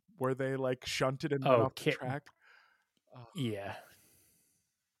jam where they like shunted and went off the track. Yeah.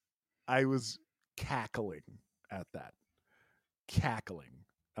 I was cackling at that.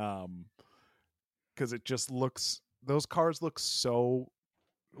 Because it just looks, those cars look so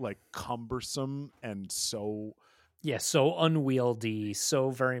like cumbersome and so so unwieldy, so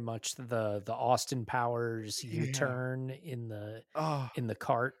very much the Austin Powers U-turn in the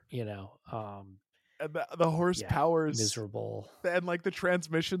cart, and the horsepower is miserable, and like the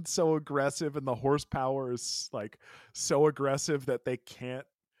transmission's so aggressive and the horsepower is like so aggressive that they can't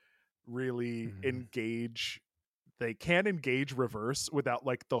really engage. They can't engage reverse without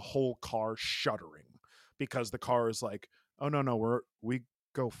like the whole car shuddering, because the car is like, oh no, we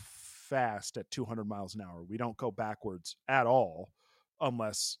go fast at 200 miles an hour. We don't go backwards at all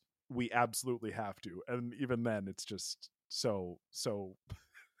unless we absolutely have to. And even then it's just so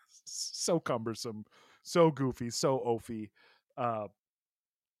cumbersome, so goofy, so oafy.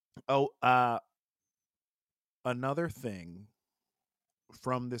 Another thing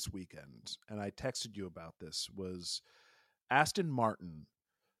from this weekend, and I texted you about this, was Aston Martin.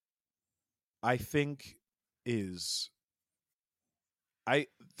 I think I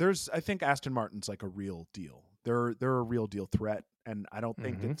think Aston Martin's like a real deal. They're a real deal threat, and I don't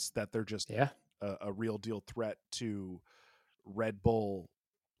think it's that they're just a real deal threat to Red Bull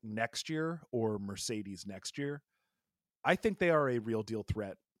next year or Mercedes next year. I think they are a real deal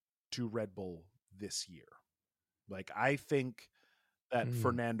threat to Red Bull this year. Like, I think that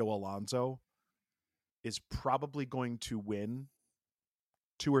Fernando Alonso is probably going to win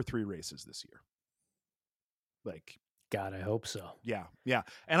 2 or 3 races this year. Like, God, I hope so. Yeah.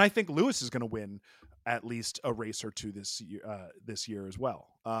 And I think Lewis is going to win at least a race or two this year as well.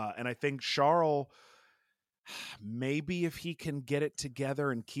 And I think Charles, maybe if he can get it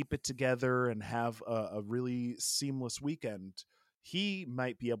together and keep it together and have a really seamless weekend, he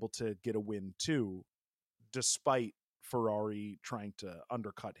might be able to get a win too, despite Ferrari trying to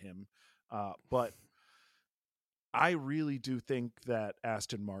undercut him. But I really do think that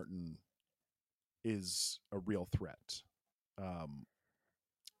Aston Martin is a real threat.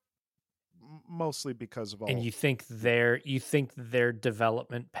 Mostly because of all. And you think their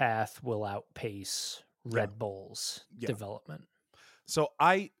development path will outpace Red Bull's development? So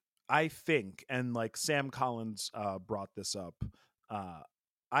I think, and like Sam Collins brought this up,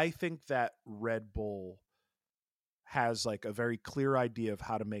 I think that Red Bull has like a very clear idea of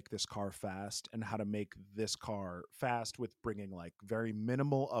how to make this car fast, and how to make this car fast with bringing like very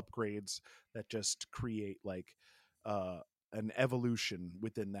minimal upgrades that just create like an evolution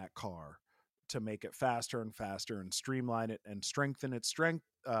within that car to make it faster and faster and streamline it and strengthen its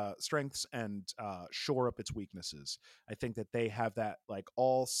strengths and shore up its weaknesses. I think that they have that like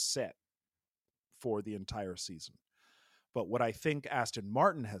all set for the entire season. But what I think Aston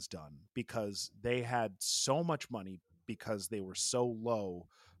Martin has done, because they had so much money, because they were so low,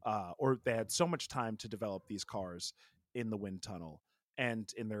 or they had so much time to develop these cars in the wind tunnel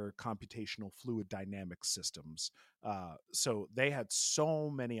and in their computational fluid dynamics systems. So they had so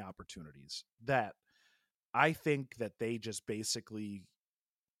many opportunities that I think that they just basically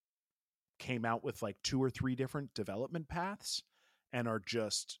came out with like 2 or 3 different development paths and are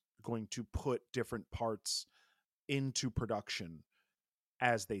just going to put different parts into production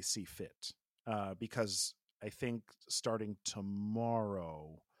as they see fit. Because I think starting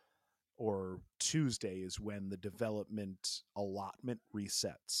tomorrow or Tuesday is when the development allotment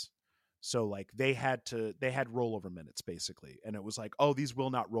resets. So like they had rollover minutes basically. And it was like, oh, these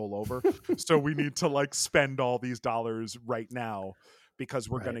will not roll over. So we need to like spend all these dollars right now, because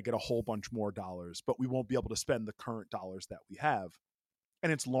we're going to get a whole bunch more dollars, but we won't be able to spend the current dollars that we have.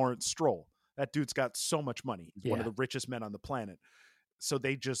 And it's Lawrence Stroll. That dude's got so much money. He's one of the richest men on the planet. So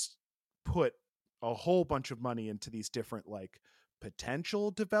they just put a whole bunch of money into these different like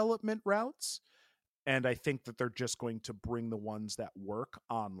potential development routes. And I think that they're just going to bring the ones that work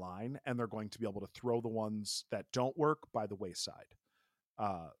online, and they're going to be able to throw the ones that don't work by the wayside.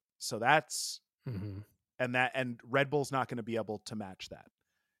 So that's, and Red Bull's not going to be able to match that.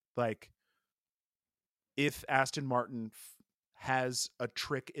 Like, if Aston Martin has a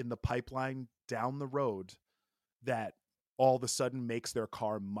trick in the pipeline down the road that all of a sudden makes their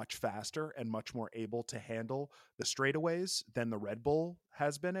car much faster and much more able to handle the straightaways than the Red Bull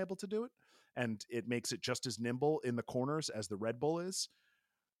has been able to do it, and it makes it just as nimble in the corners as the Red Bull is,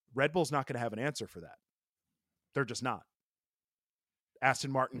 Red Bull's not going to have an answer for that. They're just not.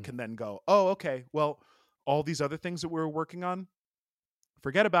 Aston Martin can then go, oh, okay, well, all these other things that we were working on,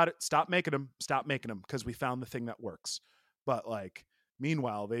 forget about it. Stop making them because we found the thing that works. But like,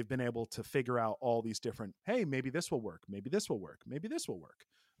 meanwhile, they've been able to figure out all these different, hey, maybe this will work. Maybe this will work. Maybe this will work.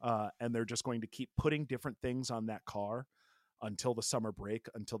 And they're just going to keep putting different things on that car until the summer break,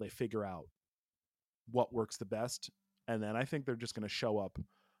 until they figure out what works the best. And then I think they're just going to show up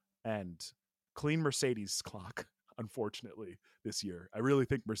and clean Mercedes' clock, unfortunately, this year. I really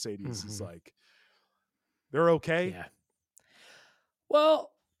think Mercedes is like, they're okay. Yeah.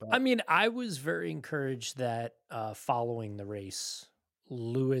 Well, I mean, I was very encouraged that following the race,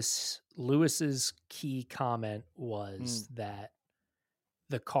 Lewis's key comment was that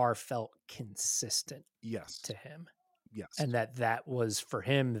the car felt consistent to him. Yes. And that was, for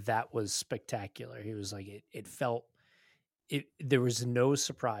him, that was spectacular. He was like, it felt, there was no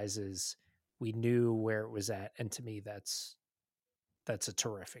surprises. We knew where it was at. And to me, that's a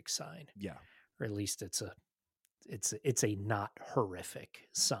terrific sign. Yeah. Or at least it's a not horrific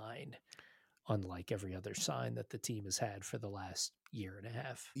sign, unlike every other sign that the team has had for the last year and a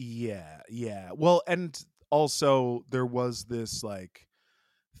half. Yeah. Well, and also there was this like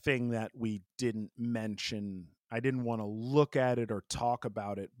thing that we didn't mention. I didn't want to look at it or talk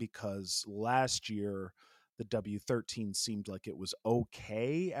about it because last year the W13 seemed like it was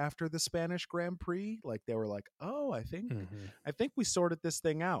okay after the Spanish Grand Prix. Like they were like, oh, I think we sorted this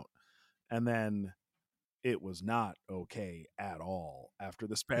thing out. And then it was not okay at all after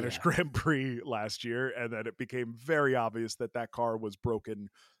the Spanish Grand Prix last year. And then it became very obvious that that car was broken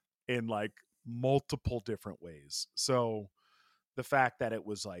in like multiple different ways. So the fact that it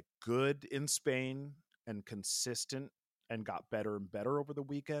was like good in Spain and consistent and got better and better over the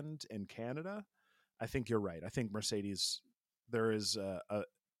weekend in Canada, I think you're right. I think Mercedes, there is a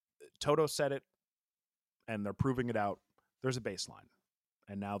Toto said it and they're proving it out. There's a baseline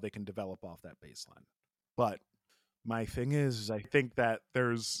and now they can develop off that baseline. But my thing is I think that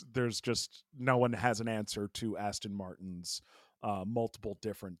there's just no one has an answer to Aston Martin's multiple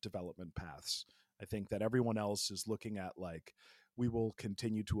different development paths. I think that everyone else is looking at like, we will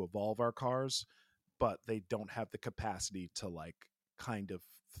continue to evolve our cars, but they don't have the capacity to like kind of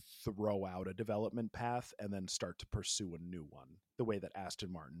throw out a development path and then start to pursue a new one the way that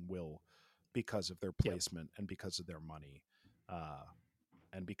Aston Martin will, because of their placement and because of their money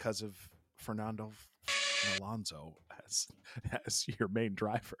and because of Fernando Alonso as your main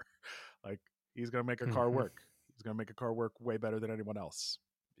driver. Like he's going to make a car work. He's going to make a car work way better than anyone else.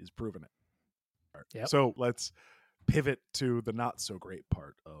 He's proven it. Right. Yep. So let's pivot to the not so great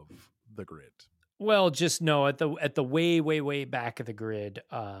part of the grid. Well, just no, at the way back of the grid,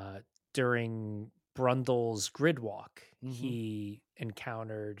 during Brundle's grid walk, he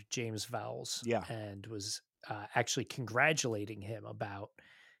encountered James Vowles and was actually congratulating him about,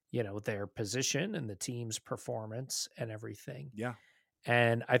 their position and the team's performance and everything. Yeah.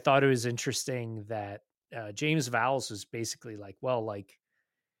 And I thought it was interesting that James Vowles was basically like, well, like,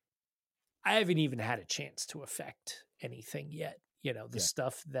 I haven't even had a chance to affect anything yet.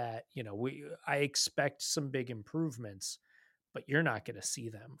 Stuff that, I expect some big improvements, but you're not going to see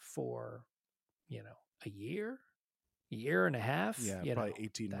them for, a year and a half. Yeah, probably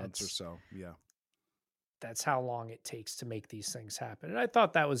 18 months or so. Yeah. That's how long it takes to make these things happen. And I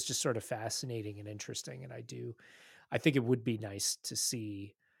thought that was just sort of fascinating and interesting. And I think it would be nice to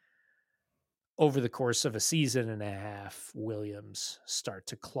see over the course of a season and a half, Williams start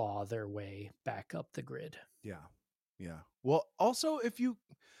to claw their way back up the grid. Yeah. Well, also, if you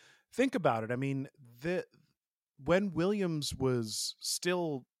think about it, I mean, when Williams was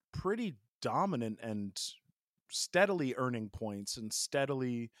still pretty dominant and steadily earning points and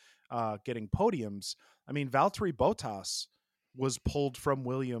steadily getting podiums, I mean, Valtteri Bottas was pulled from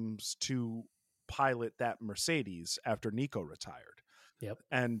Williams to pilot that Mercedes after Nico retired. Yep.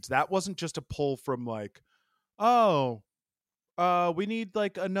 And that wasn't just a pull from like, we need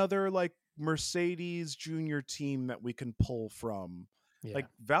like another like Mercedes junior team that we can pull from. Yeah. Like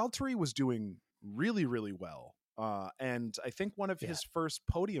Valtteri was doing really, really well. And I think one of his first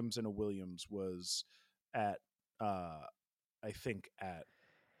podiums in a Williams was at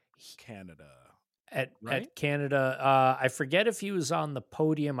Canada. At Canada. I forget if he was on the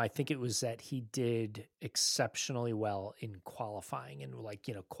podium. I think it was that he did exceptionally well in qualifying and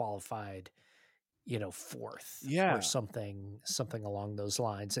qualified fourth or Yeah. something along those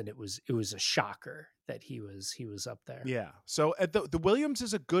lines. And it was a shocker that he was up there. Yeah. So the Williams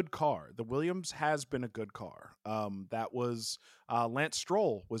is a good car. The Williams has been a good car. That was Lance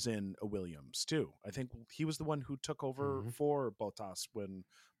Stroll was in a Williams too. I think he was the one who took over for Bottas when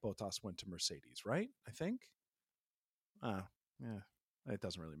Bottas went to Mercedes, right? I think. Yeah, it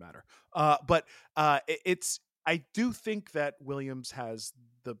doesn't really matter. But it's I do think that Williams has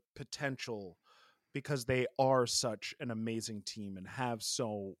the potential because they are such an amazing team and have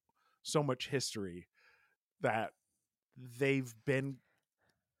so much history that they've been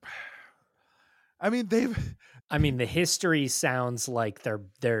I mean the history sounds like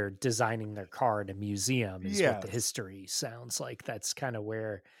they're designing their car in a museum is what the yes. history sounds like. That's kind of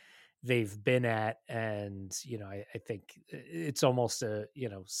where they've been at. And, I think it's almost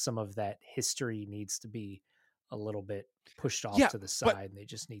some of that history needs to be a little bit pushed off to the side, and they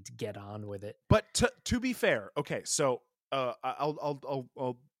just need to get on with it. But to be fair, okay, so I'll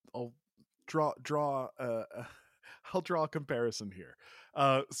draw I'll draw a comparison here.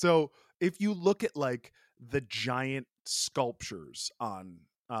 So if you look at like the giant sculptures on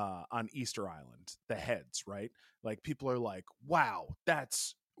Easter Island, the heads, right? Like people are like, wow,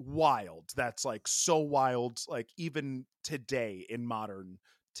 that's wild. That's like so wild. Like even today in modern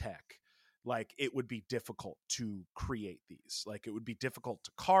tech, like it would be difficult to create these. Like it would be difficult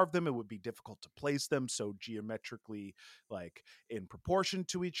to carve them. It would be difficult to place them so geometrically, like in proportion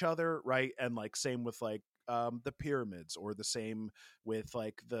to each other, right? And like same with like the pyramids, or the same with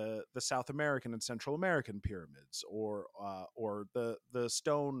like the South American and Central American pyramids, or the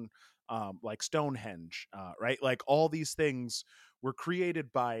stone like Stonehenge, right? Like all these things were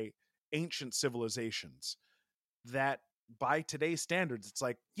created by ancient civilizations that by today's standards, it's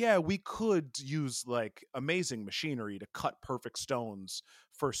like, yeah, we could use like amazing machinery to cut perfect stones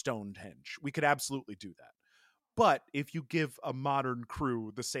for Stonehenge. We could absolutely do that. But if you give a modern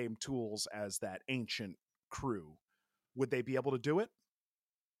crew the same tools as that ancient crew, would they be able to do it?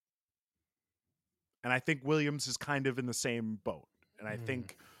 And I think Williams is kind of in the same boat. And I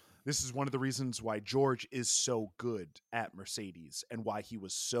think this is one of the reasons why George is so good at Mercedes and why he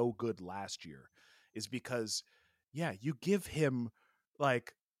was so good last year, is because, yeah, you give him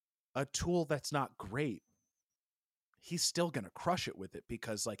like a tool that's not great, he's still going to crush it with it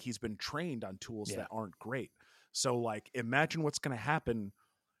because like he's been trained on tools that aren't great. So like imagine what's going to happen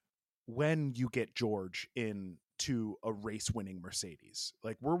when you get George into a race winning Mercedes.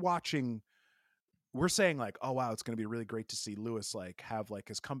 Like we're saying like, oh wow, it's going to be really great to see Lewis like have like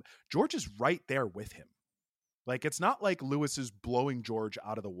his come. George is right there with him. Like it's not like Lewis is blowing George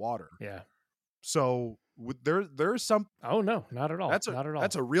out of the water. Yeah. So there's some. Oh no, not at all. Not at all.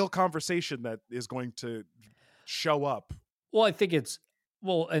 That's a real conversation that is going to show up. Well, I think it's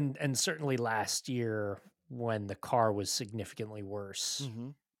and certainly last year when the car was significantly worse,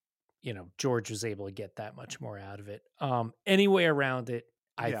 George was able to get that much more out of it. Any way around it,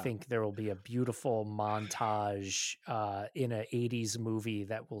 I think there will be a beautiful montage in an 80s movie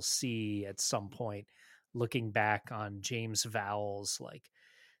that we'll see at some point, looking back on James Vowell's like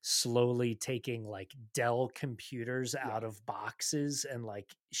slowly taking like Dell computers out of boxes and like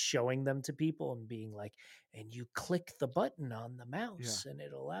showing them to people and being like, and you click the button on the mouse and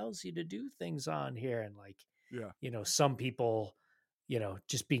it allows you to do things on here. And like, some people,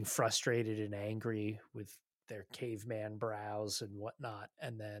 just being frustrated and angry with their caveman brows and whatnot.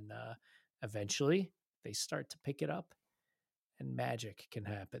 And then eventually they start to pick it up and magic can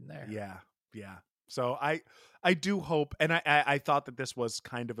happen there. Yeah. Yeah. So I do hope, and I thought that this was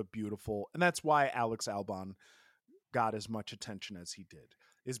kind of a beautiful, and that's why Alex Albon got as much attention as he did,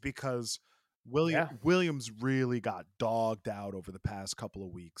 is because Williams really got dogged out over the past couple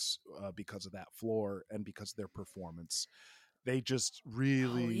of weeks because of that floor and because of their performance. They just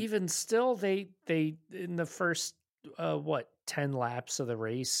really, even still, they in the first 10 laps of the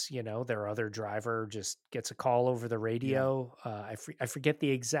race, their other driver just gets a call over the radio. I forget the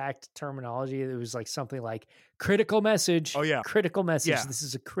exact terminology. It was like something like critical message. Oh yeah, critical message. Yeah. This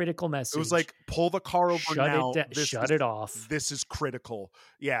is a critical message. It was like pull the car over now. Shut it off. This is critical.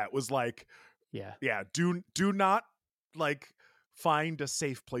 Yeah, it was like yeah. Do not like find a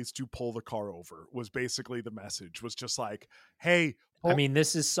safe place to pull the car over was basically the message. Was just like, hey.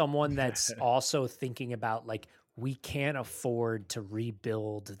 This is someone that's also thinking about like, we can't afford to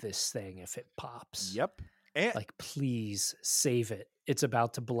rebuild this thing if it pops. Yep. And like, please save it. It's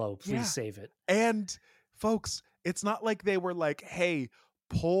about to blow. Please save it. And folks, it's not like they were like, hey,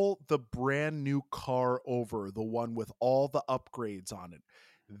 pull the brand new car over, the one with all the upgrades on it.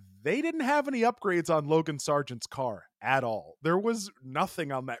 they didn't have any upgrades on Logan Sargent's car at all. There was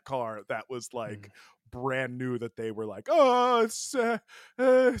nothing on that car that was like brand new that they were like, oh, it's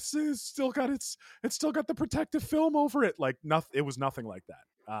still got it's still got the protective film over it. Like nothing. It was nothing like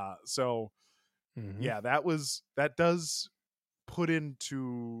that. So yeah, that does put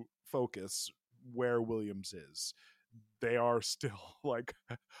into focus where Williams is. They are still like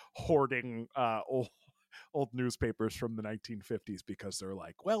hoarding old newspapers from the 1950s because they're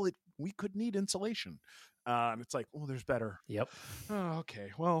like, well, we could need insulation. And it's like, oh, there's better. Yep. Oh,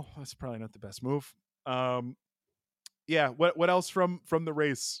 okay. Well, that's probably not the best move. Yeah. What else from the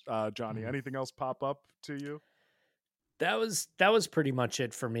race, Johnny? Anything else pop up to you? That was pretty much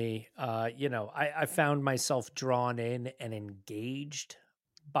it for me. I found myself drawn in and engaged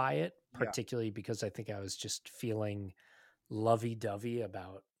by it, particularly because I think I was just feeling lovey-dovey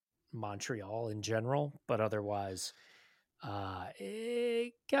about Montreal in general, but otherwise,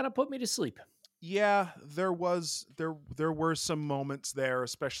 it kind of put me to sleep. Yeah, there were some moments there,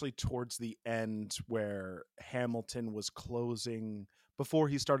 especially towards the end, where Hamilton was closing before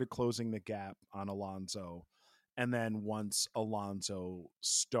he started closing the gap on Alonso. And then once Alonso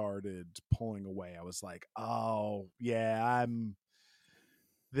started pulling away, I was like, oh yeah,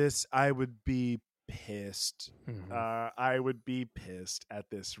 I would be pissed. I would be pissed at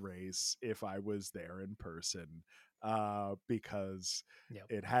this race if I was there in person, because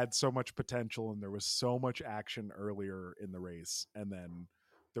it had so much potential and there was so much action earlier in the race, and then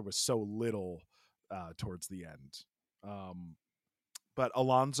there was so little towards the end. But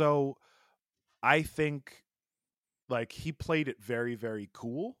Alonso, I think, like, he played it very, very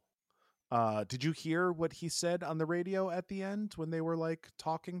cool. Did you hear what he said on the radio at the end when they were like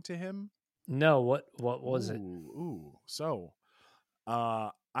talking to him? No, what was it? So,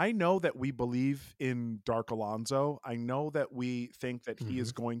 I know that we believe in Dark Alonso. I know that we think that he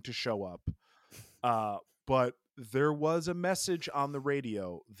is going to show up. But there was a message on the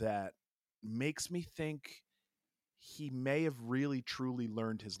radio that makes me think he may have really truly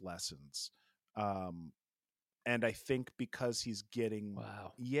learned his lessons. And I think because he's getting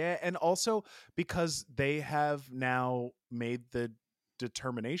and also because they have now made the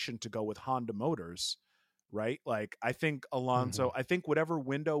determination to go with Honda Motors, right? Like, I think Alonso, I think whatever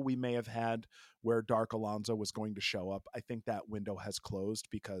window we may have had where Dark Alonso was going to show up, I think that window has closed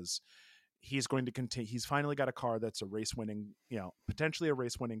because he's going to continue. He's finally got a car that's a race winning, potentially a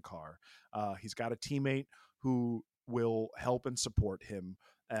race winning car. He's got a teammate who will help and support him.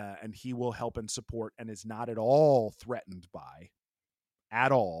 And he will help and support and is not at all threatened by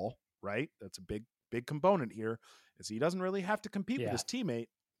at all, right? That's a big component here, is he doesn't really have to compete with his teammate.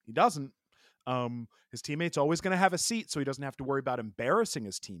 He doesn't. His teammate's always going to have a seat, so he doesn't have to worry about embarrassing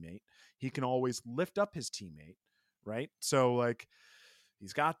his teammate. He can always lift up his teammate, right? So, like,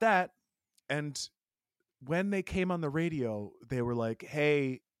 he's got that. And when they came on the radio, they were like,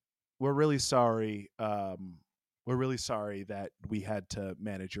 hey, we're really sorry. We're really sorry that we had to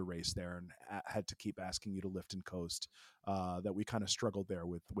manage your race there and had to keep asking you to lift and coast, that we kind of struggled there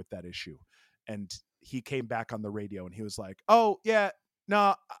with that issue. And he came back on the radio and he was like, oh, yeah,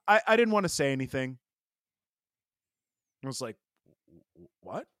 no, I didn't want to say anything. I was like,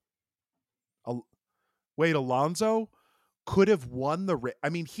 what? Wait, Alonso could have won the race. I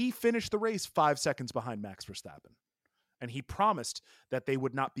mean, he finished the race 5 seconds behind Max Verstappen. And he promised that they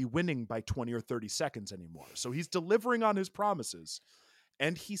would not be winning by 20 or 30 seconds anymore. So he's delivering on his promises.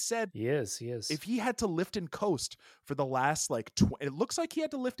 And he said, he is. If he had to lift and coast for the last, it looks like he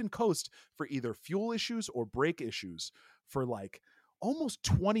had to lift and coast for either fuel issues or brake issues for like almost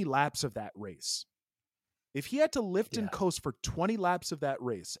 20 laps of that race. If he had to lift and coast for 20 laps of that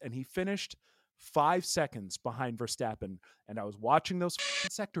race and he finished 5 seconds behind Verstappen, and I was watching those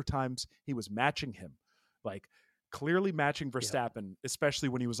sector times, he was matching him. Like, clearly matching Verstappen, especially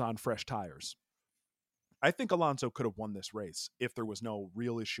when he was on fresh tires. I think Alonso could have won this race if there was no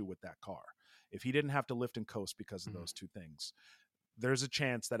real issue with that car. If he didn't have to lift and coast because of those two things, there's a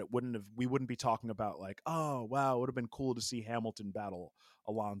chance that we wouldn't be talking about like, oh, wow, it would have been cool to see Hamilton battle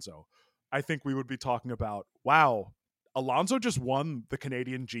Alonso. I think we would be talking about, wow, Alonso just won the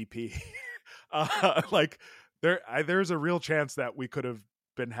Canadian GP. There's a real chance that we could have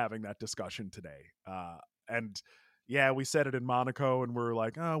been having that discussion today. And yeah, we said it in Monaco and we're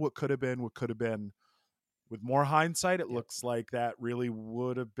like, oh, what could have been. With more hindsight, it looks like that really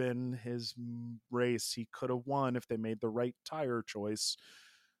would have been his race. He could have won if they made the right tire choice.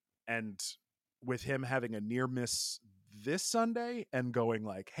 And with him having a near miss this Sunday and going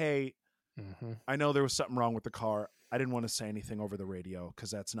like, hey, I know there was something wrong with the car. I didn't want to say anything over the radio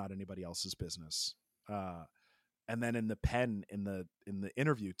because that's not anybody else's business. And then in the pen in the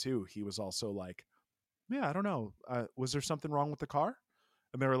interview too, he was also like, yeah, I don't know. Was there something wrong with the car?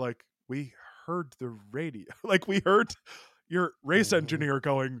 And they were like, we heard the radio. Like, we heard your race engineer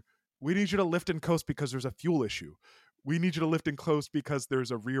going, we need you to lift and coast because there's a fuel issue. We need you to lift and coast because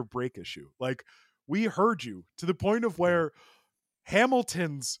there's a rear brake issue. Like, we heard you, to the point of where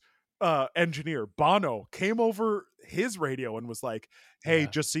Hamilton's engineer, Bono, came over his radio and was like, hey,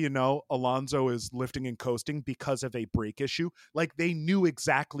 just so you know, Alonso is lifting and coasting because of a brake issue. Like, they knew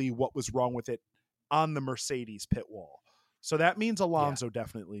exactly what was wrong with it on the Mercedes pit wall. So that means Alonso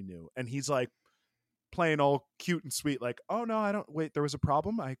definitely knew. And he's like playing all cute and sweet, like, oh no, I don't, wait, there was a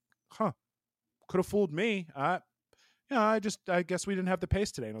problem? Could have fooled me. I guess we didn't have the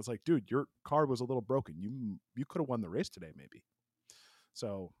pace today. And I was like, dude, your car was a little broken. You could have won the race today, maybe.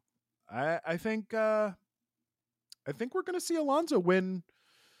 So I think we're going to see Alonso win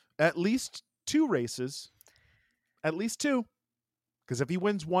at least 2 races, at least 2. Because if he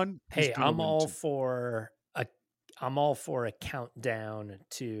wins 1, hey, I'm all for a countdown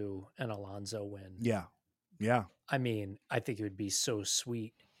to an Alonso win. Yeah. I mean, I think it would be so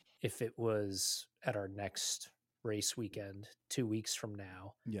sweet if it was at our next race weekend 2 weeks from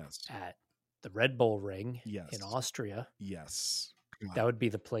now. Yes. At the Red Bull Ring in Austria. Yes. God. That would be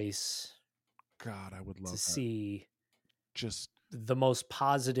the place. God, I would love to see just the most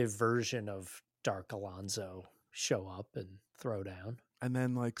positive version of Dark Alonso show up and throw down. And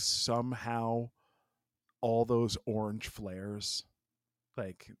then like somehow all those orange flares,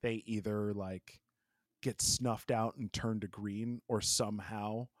 like they either like get snuffed out and turned to green, or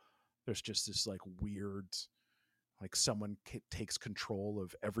somehow there's just this like weird, like someone takes control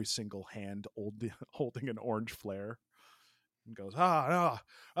of every single hand holding an orange flare and goes, no,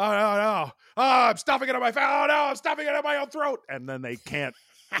 I'm stuffing it in my face. Oh no, I'm stuffing it in my own throat. And then they can't,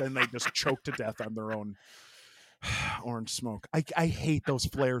 then they just choke to death on their own orange smoke. I hate those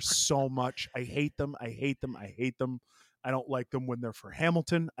flares so much. I hate them. I don't like them when they're for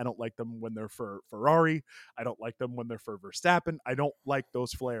Hamilton. I don't like them when they're for Ferrari. I don't like them when they're for Verstappen. I don't like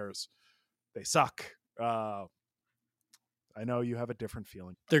those flares. They suck. I know you have a different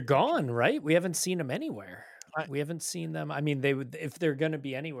feeling. They're gone, right? We haven't seen them anywhere. We haven't seen them. I mean, they would, if they're going to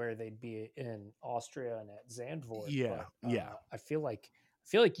be anywhere, they'd be in Austria and at Zandvoort. Yeah, but, I feel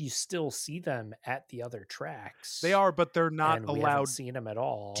like you still see them at the other tracks. They are, but they're not allowed. We haven't seen them at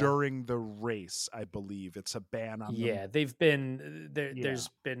all during the race. I believe it's a ban on them. Yeah, they've been there. Yeah. There's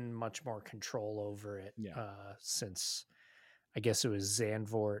been much more control over it since. I guess it was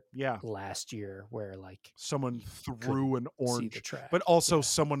Zandvoort last year, where like someone threw an orange, but also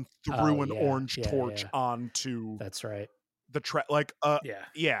someone threw an orange torch onto. That's right. The track, like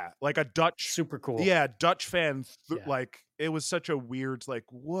like a Dutch, super cool. Yeah, Dutch fan. Like it was such a weird, like,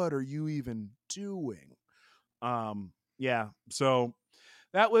 what are you even doing? So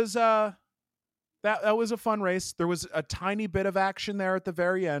that was that was a fun race. There was a tiny bit of action there at the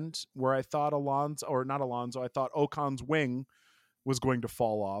very end where I thought I thought Ocon's wing was going to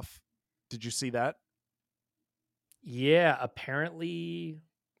fall off. Did you see that? Yeah, apparently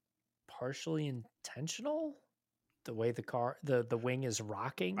partially intentional. The way the wing is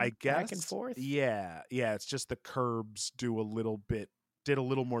rocking, I guess, back and forth. Yeah. It's just the curbs did a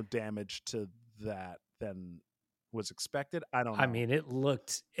little more damage to that than was expected. I don't know. I mean, it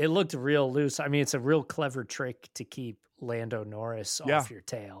looked real loose. I mean, it's a real clever trick to keep Lando Norris off your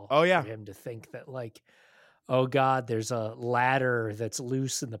tail. Oh yeah, for him to think that like, oh God, there's a ladder that's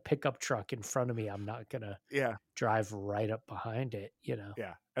loose in the pickup truck in front of me. I'm not gonna drive right up behind it, you know?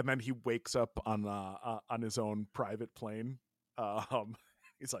 Yeah. And then he wakes up on his own private plane.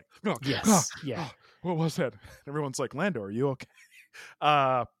 He's like, what was that? Everyone's like, Lando, are you okay?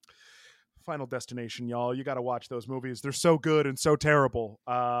 Final Destination, y'all. You got to watch those movies. They're so good and so terrible.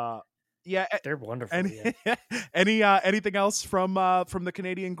 They're wonderful. Anything else from the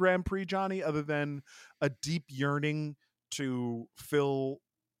Canadian Grand Prix, Johnny, other than a deep yearning to fill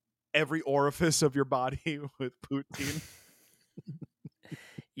every orifice of your body with poutine?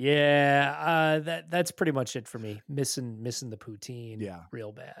 That's pretty much it for me. Missing the poutine,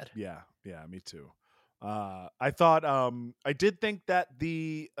 real bad. Yeah, me too. I thought I did think that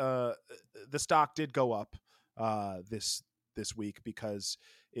the stock did go up this week because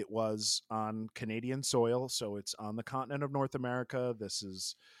it was on Canadian soil, so it's on the continent of North America. This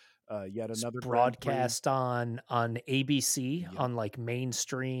is yet another broadcast on ABC on like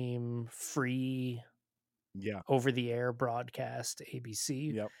mainstream free over the air broadcast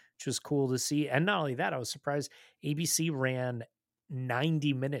ABC, which was cool to see. And not only that, I was surprised ABC ran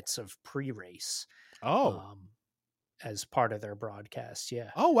 90 minutes of pre-race. as part of their broadcast.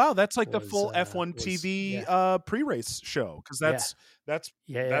 Yeah. Oh wow, that's like the Was full F1 was TV yeah. pre-race show, because Yeah. that's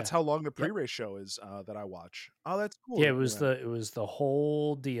Yeah. how long the Yep. pre-race show is that I watch. Oh, that's cool Yeah, that you're in. it was the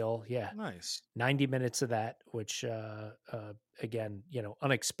whole deal. Yeah. Nice. 90 minutes of that, which again,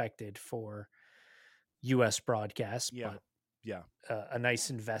 unexpected for US broadcast, Yeah. but Yeah. a nice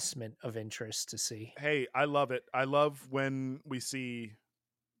investment of interest to see. Hey, I love it. I love when we see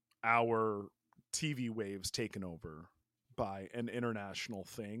our TV waves taken over by an international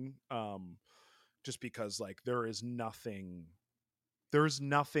thing. Just because like there's nothing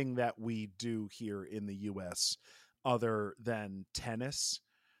that we do here in the US other than tennis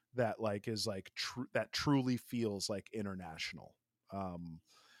that like is like that truly feels like international.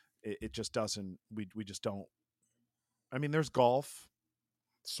 It just doesn't, we just don't. I mean, there's golf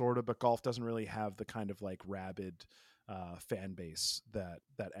sort of, but golf doesn't really have the kind of like rabid fan base that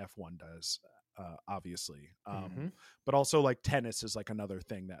F1 does, obviously. Mm-hmm. But also like tennis is like another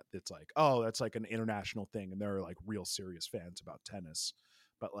thing that it's like, oh, that's like an international thing, and there are like real serious fans about tennis.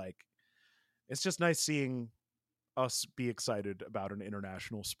 But like, it's just nice seeing us be excited about an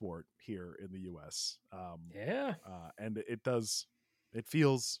international sport here in the US. Yeah. And it feels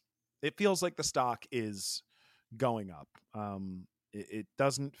like the stock is going up. It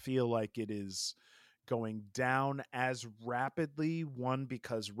doesn't feel like it is going down as rapidly. One,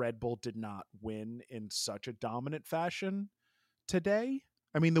 because Red Bull did not win in such a dominant fashion today.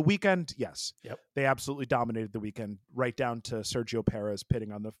 I mean, the weekend, yes, Yep. they absolutely dominated the weekend, right down to Sergio Perez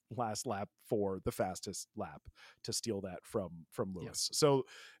pitting on the last lap for the fastest lap to steal that from Lewis. Yep. So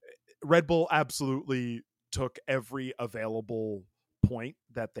Red Bull absolutely took every available point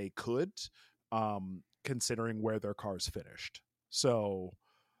that they could, considering where their cars finished. So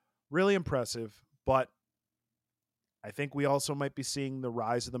really impressive, but I think we also might be seeing the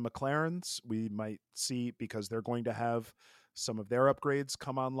rise of the McLarens. We might see, because they're going to have some of their upgrades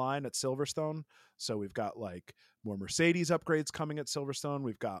come online at Silverstone. So we've got like more Mercedes upgrades coming at Silverstone.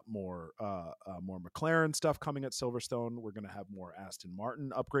 We've got more McLaren stuff coming at Silverstone. We're going to have more Aston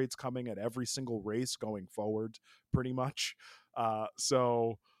Martin upgrades coming at every single race going forward, pretty much.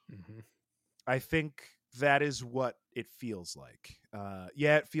 So I think that is what it feels like.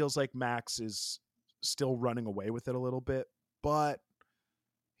 Yeah, it feels like Max is still running away with it a little bit, but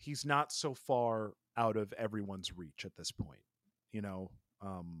he's not so far out of everyone's reach at this point.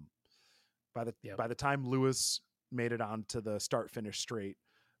 By the time Lewis made it onto the start finish straight,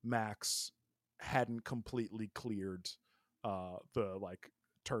 Max hadn't completely cleared the like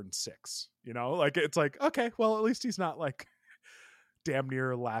turn 6. Like it's like, okay, well, at least he's not like damn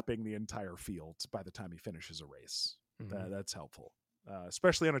near lapping the entire field by the time he finishes a race. That's helpful,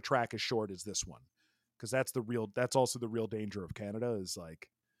 especially on a track as short as this one, because that's also the real danger of Canada, is like,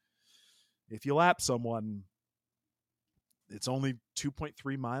 if you lap someone, it's only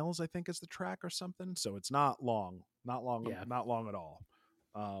 2.3 miles, I think, is the track or something. So it's not long, not at all.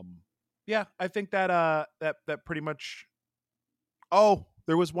 Yeah, I think that pretty much. Oh,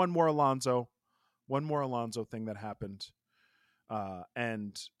 there was one more Alonso thing that happened.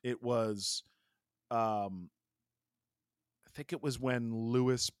 And it was, I think it was when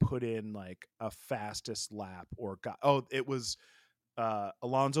Lewis put in like a fastest lap, or it was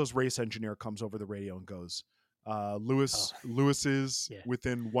Alonso's race engineer comes over the radio and goes, Lewis is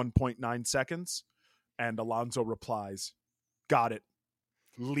within 1.9 seconds. And Alonso replies, "Got it.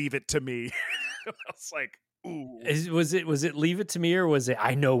 Leave it to me." I was like, ooh. Was it leave it to me, or was it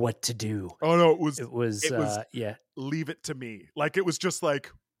I know what to do? Oh no, it was leave it to me. Like, it was just like,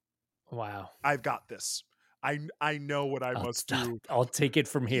 wow, I've got this. I know what I must do. I'll take it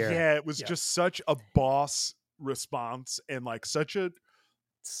from here. Yeah, it was just such a boss response, and like such a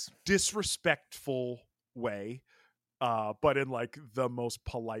disrespectful way, but in like the most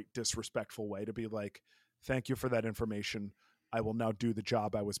polite disrespectful way, to be like, thank you for that information. I will now do the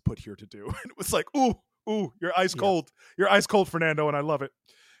job I was put here to do. And it was like, ooh, you're ice cold. You're ice cold, Fernando, and I love it.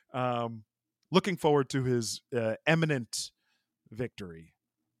 Looking forward to his imminent victory.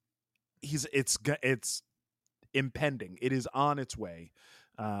 It's impending. It is on its way.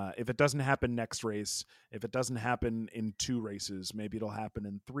 If it doesn't happen next race, if it doesn't happen in 2 races, maybe it'll happen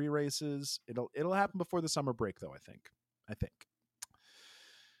in 3 races. It'll happen before the summer break, though. I think.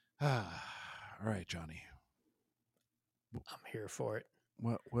 All right, Johnny. I'm here for it.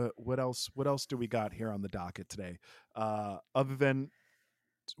 What else do we got here on the docket today? Other than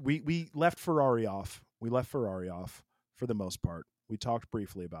we left Ferrari off. We left Ferrari off for the most part. We talked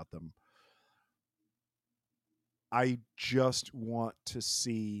briefly about them. I just want to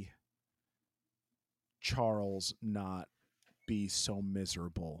see Charles not be so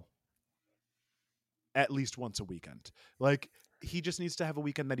miserable at least once a weekend. Like, he just needs to have a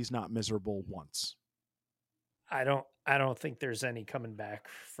weekend that he's not miserable once. I don't think there's any coming back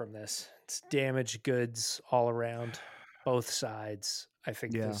from this. It's damaged goods all around, both sides. I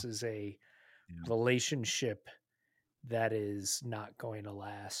think this is a relationship that is not going to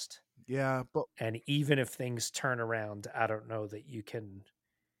last. Yeah, but and even if things turn around, I don't know that you can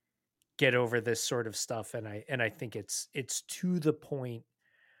get over this sort of stuff. And I think it's to the point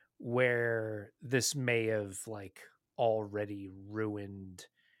where this may have like already ruined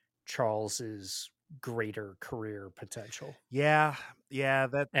Charles's greater career potential. Yeah,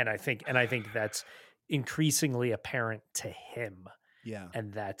 that, And I think that's increasingly apparent to him. yeah,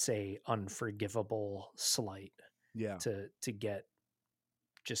 And that's a unforgivable slight yeah, to get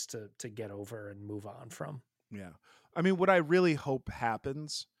just to get over and move on from. yeah. I mean, what I really hope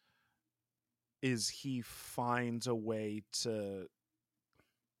happens is he finds a way to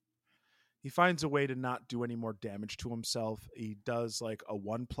not do any more damage to himself. He does like a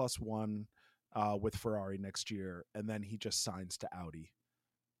 1+1 with Ferrari next year, and then he just signs to Audi.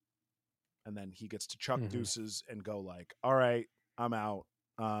 And then he gets to chuck deuces and go like, all right, I'm out.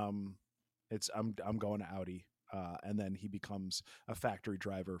 I'm going to Audi. And then he becomes a factory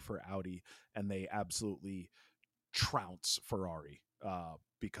driver for Audi, and they absolutely trounce Ferrari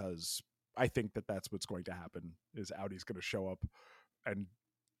because I think that that's what's going to happen. Is Audi's going to show up and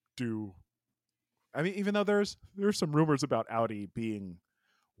do. I mean, even though there's some rumors about Audi being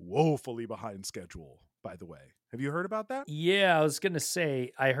woefully behind schedule. By the way, have you heard about that? Yeah, I was gonna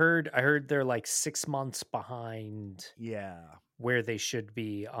say I heard they're like 6 months behind. Yeah, where they should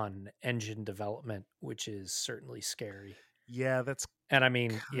be on engine development, which is certainly scary. Yeah, that's. And I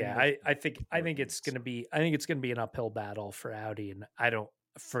mean, yeah, I think it's going to be an uphill battle for Audi, and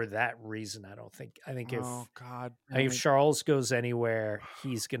for that reason, I think if Charles goes anywhere,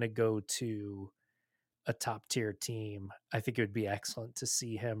 he's going to go to a top tier team. I think it would be excellent to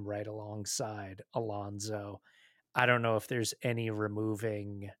see him right alongside Alonso. I don't know if there's any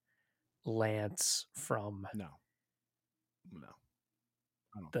removing Lance from No,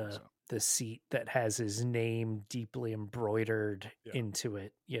 I don't think so. The seat that has his name deeply embroidered into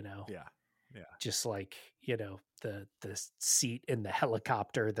it, Yeah. Just like, the seat in the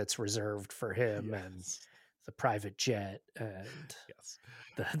helicopter that's reserved for him and the private jet and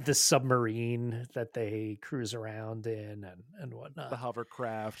the submarine that they cruise around in and whatnot. The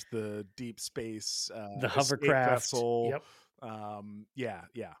hovercraft, the deep space, the hovercraft vessel. Yep.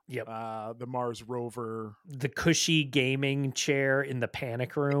 Yep. The Mars rover, the cushy gaming chair in the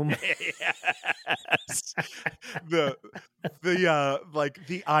panic room. Yes. the like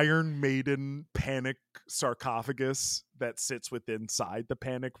the Iron Maiden panic sarcophagus that sits inside the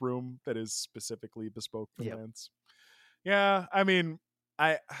panic room that is specifically bespoke for Lance. Yeah, I mean,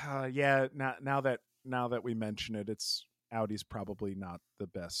 now that we mention it, it's Audi's probably not the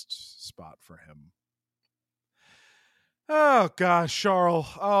best spot for him. Oh gosh, Charles.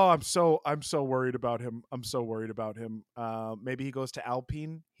 Oh, I'm so worried about him. Maybe he goes to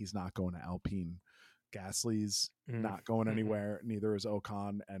Alpine. He's not going to Alpine. Gasly's not going anywhere. Neither is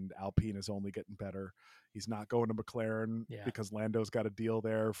Ocon, and Alpine is only getting better. He's not going to McLaren because Lando's got a deal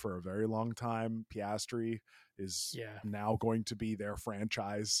there for a very long time. Piastri is now going to be their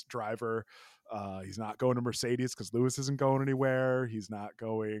franchise driver. He's not going to Mercedes because Lewis isn't going anywhere. He's not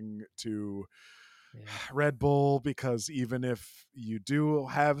going to Red Bull because even if you do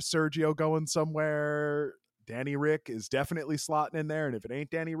have Sergio going somewhere, Danny Rick is definitely slotting in there, and if it ain't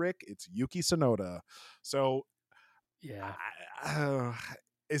Danny Rick, it's Yuki Tsunoda. So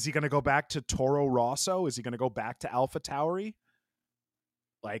is he going to go back to Toro Rosso? Is he going to go back to AlphaTauri?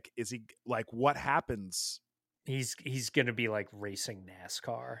 Like, is he like, what happens? He's going to be like racing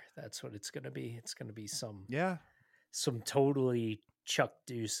NASCAR. That's what it's going to be. It's going to be some totally Chuck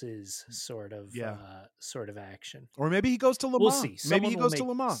Deuces sort of action. Or maybe he goes to Le Mans. We'll see. Maybe he goes to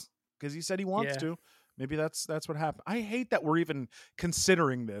Le Mans because he said he wants to. Maybe that's what happened. I hate that we're even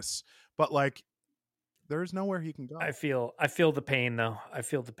considering this, but like, there's nowhere he can go. I feel the pain though. I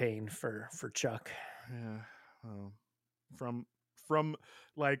feel the pain for Chuck. Yeah. From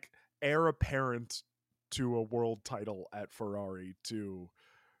like heir apparent to a world title at Ferrari to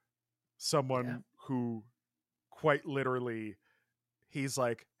someone who quite literally, he's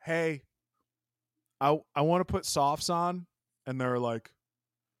like, hey, I want to put softs on. And they're like,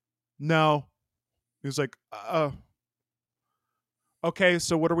 no. He's like, okay,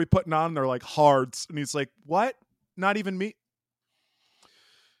 so what are we putting on? And they're like, hards. And he's like, what? Not even me?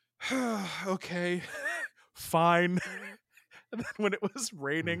 Okay, fine. And then when it was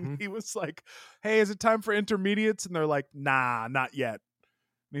raining, he was like, hey, is it time for intermediates? And they're like, nah, not yet.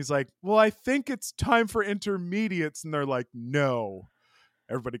 And he's like, well, I think it's time for intermediates. And they're like, no.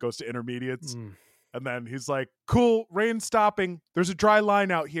 Everybody goes to intermediates. And then he's like, cool, rain's stopping. There's a dry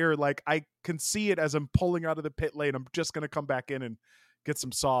line out here. Like, I can see it as I'm pulling out of the pit lane. I'm just going to come back in and get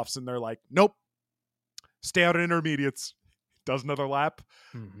some softs. And they're like, nope, stay out of intermediates. Does another lap.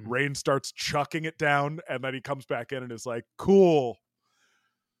 Rain starts chucking it down. And then he comes back in and is like, cool.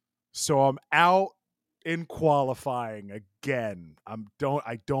 So I'm out in qualifying again. I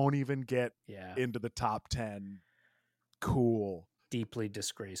don't even get into the top 10. Cool. Deeply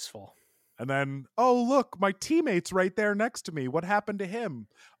disgraceful. And then, oh, look, my teammate's right there next to me. What happened to him?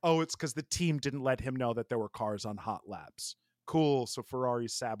 Oh, it's because the team didn't let him know that there were cars on hot laps. Cool. So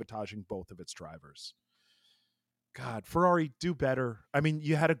Ferrari's sabotaging both of its drivers. God, Ferrari, do better. I mean,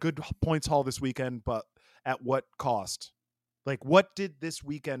 you had a good points haul this weekend, but at what cost? Like, what did this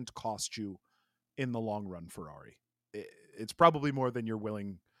weekend cost you in the long run, Ferrari? It's probably more than you're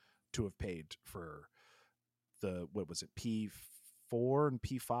willing to have paid for the, what was it, P4 and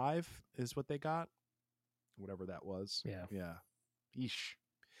P5 is what they got? Whatever that was. Yeah.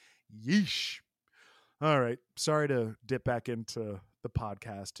 Yeesh. All right. Sorry to dip back into the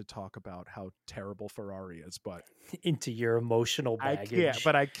podcast to talk about how terrible Ferrari is, but into your emotional baggage.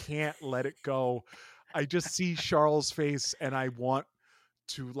 I can't let it go. I just see Charles' face and I want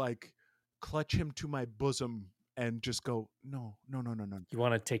to like clutch him to my bosom and just go, no. You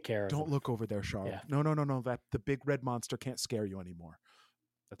want to take care of him. Don't look over there, Charles. Yeah. No. That the big red monster can't scare you anymore.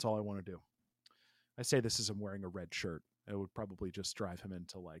 That's all I want to do. I say this as I'm wearing a red shirt. It would probably just drive him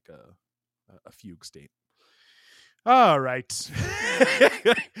into like a fugue state. All right.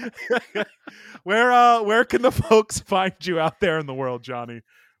 Where can the folks find you out there in the world, Johnny?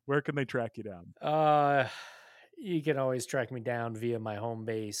 Where can they track you down? You can always track me down via my home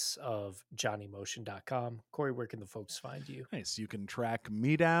base of johnnymotion.com. Corey, where can the folks find you? Nice. You can track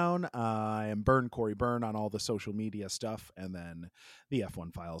me down. I am Corey Byrne on all the social media stuff, and then the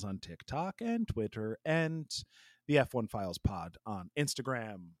F1 Files on TikTok and Twitter, and the F1 Files Pod on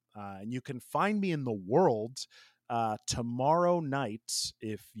Instagram. And you can find me in the world tomorrow night,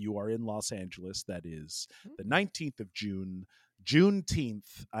 if you are in Los Angeles. That is the 19th of June.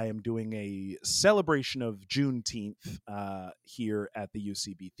 Juneteenth. I am doing a celebration of Juneteenth here at the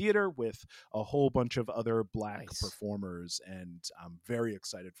UCB Theater with a whole bunch of other Black performers, and I'm very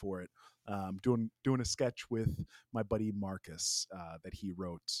excited for it. Doing a sketch with my buddy Marcus that he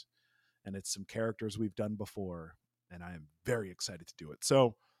wrote, and it's some characters we've done before, and I am very excited to do it.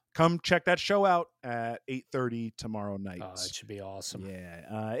 So come check that show out at 8:30 tomorrow night. Oh, that should be awesome.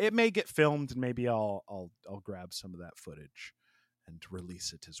 Yeah, it may get filmed, and maybe I'll grab some of that footage and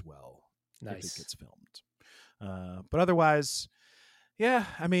release it as well. Nice. If it gets filmed. But otherwise, yeah,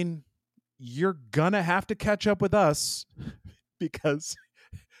 I mean, you're gonna have to catch up with us because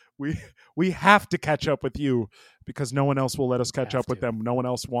we have to catch up with you because no one else will let us catch up with them. No one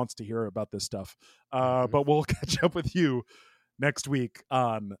else wants to hear about this stuff. But we'll catch up with you next week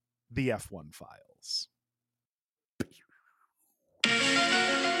on the F1 Files.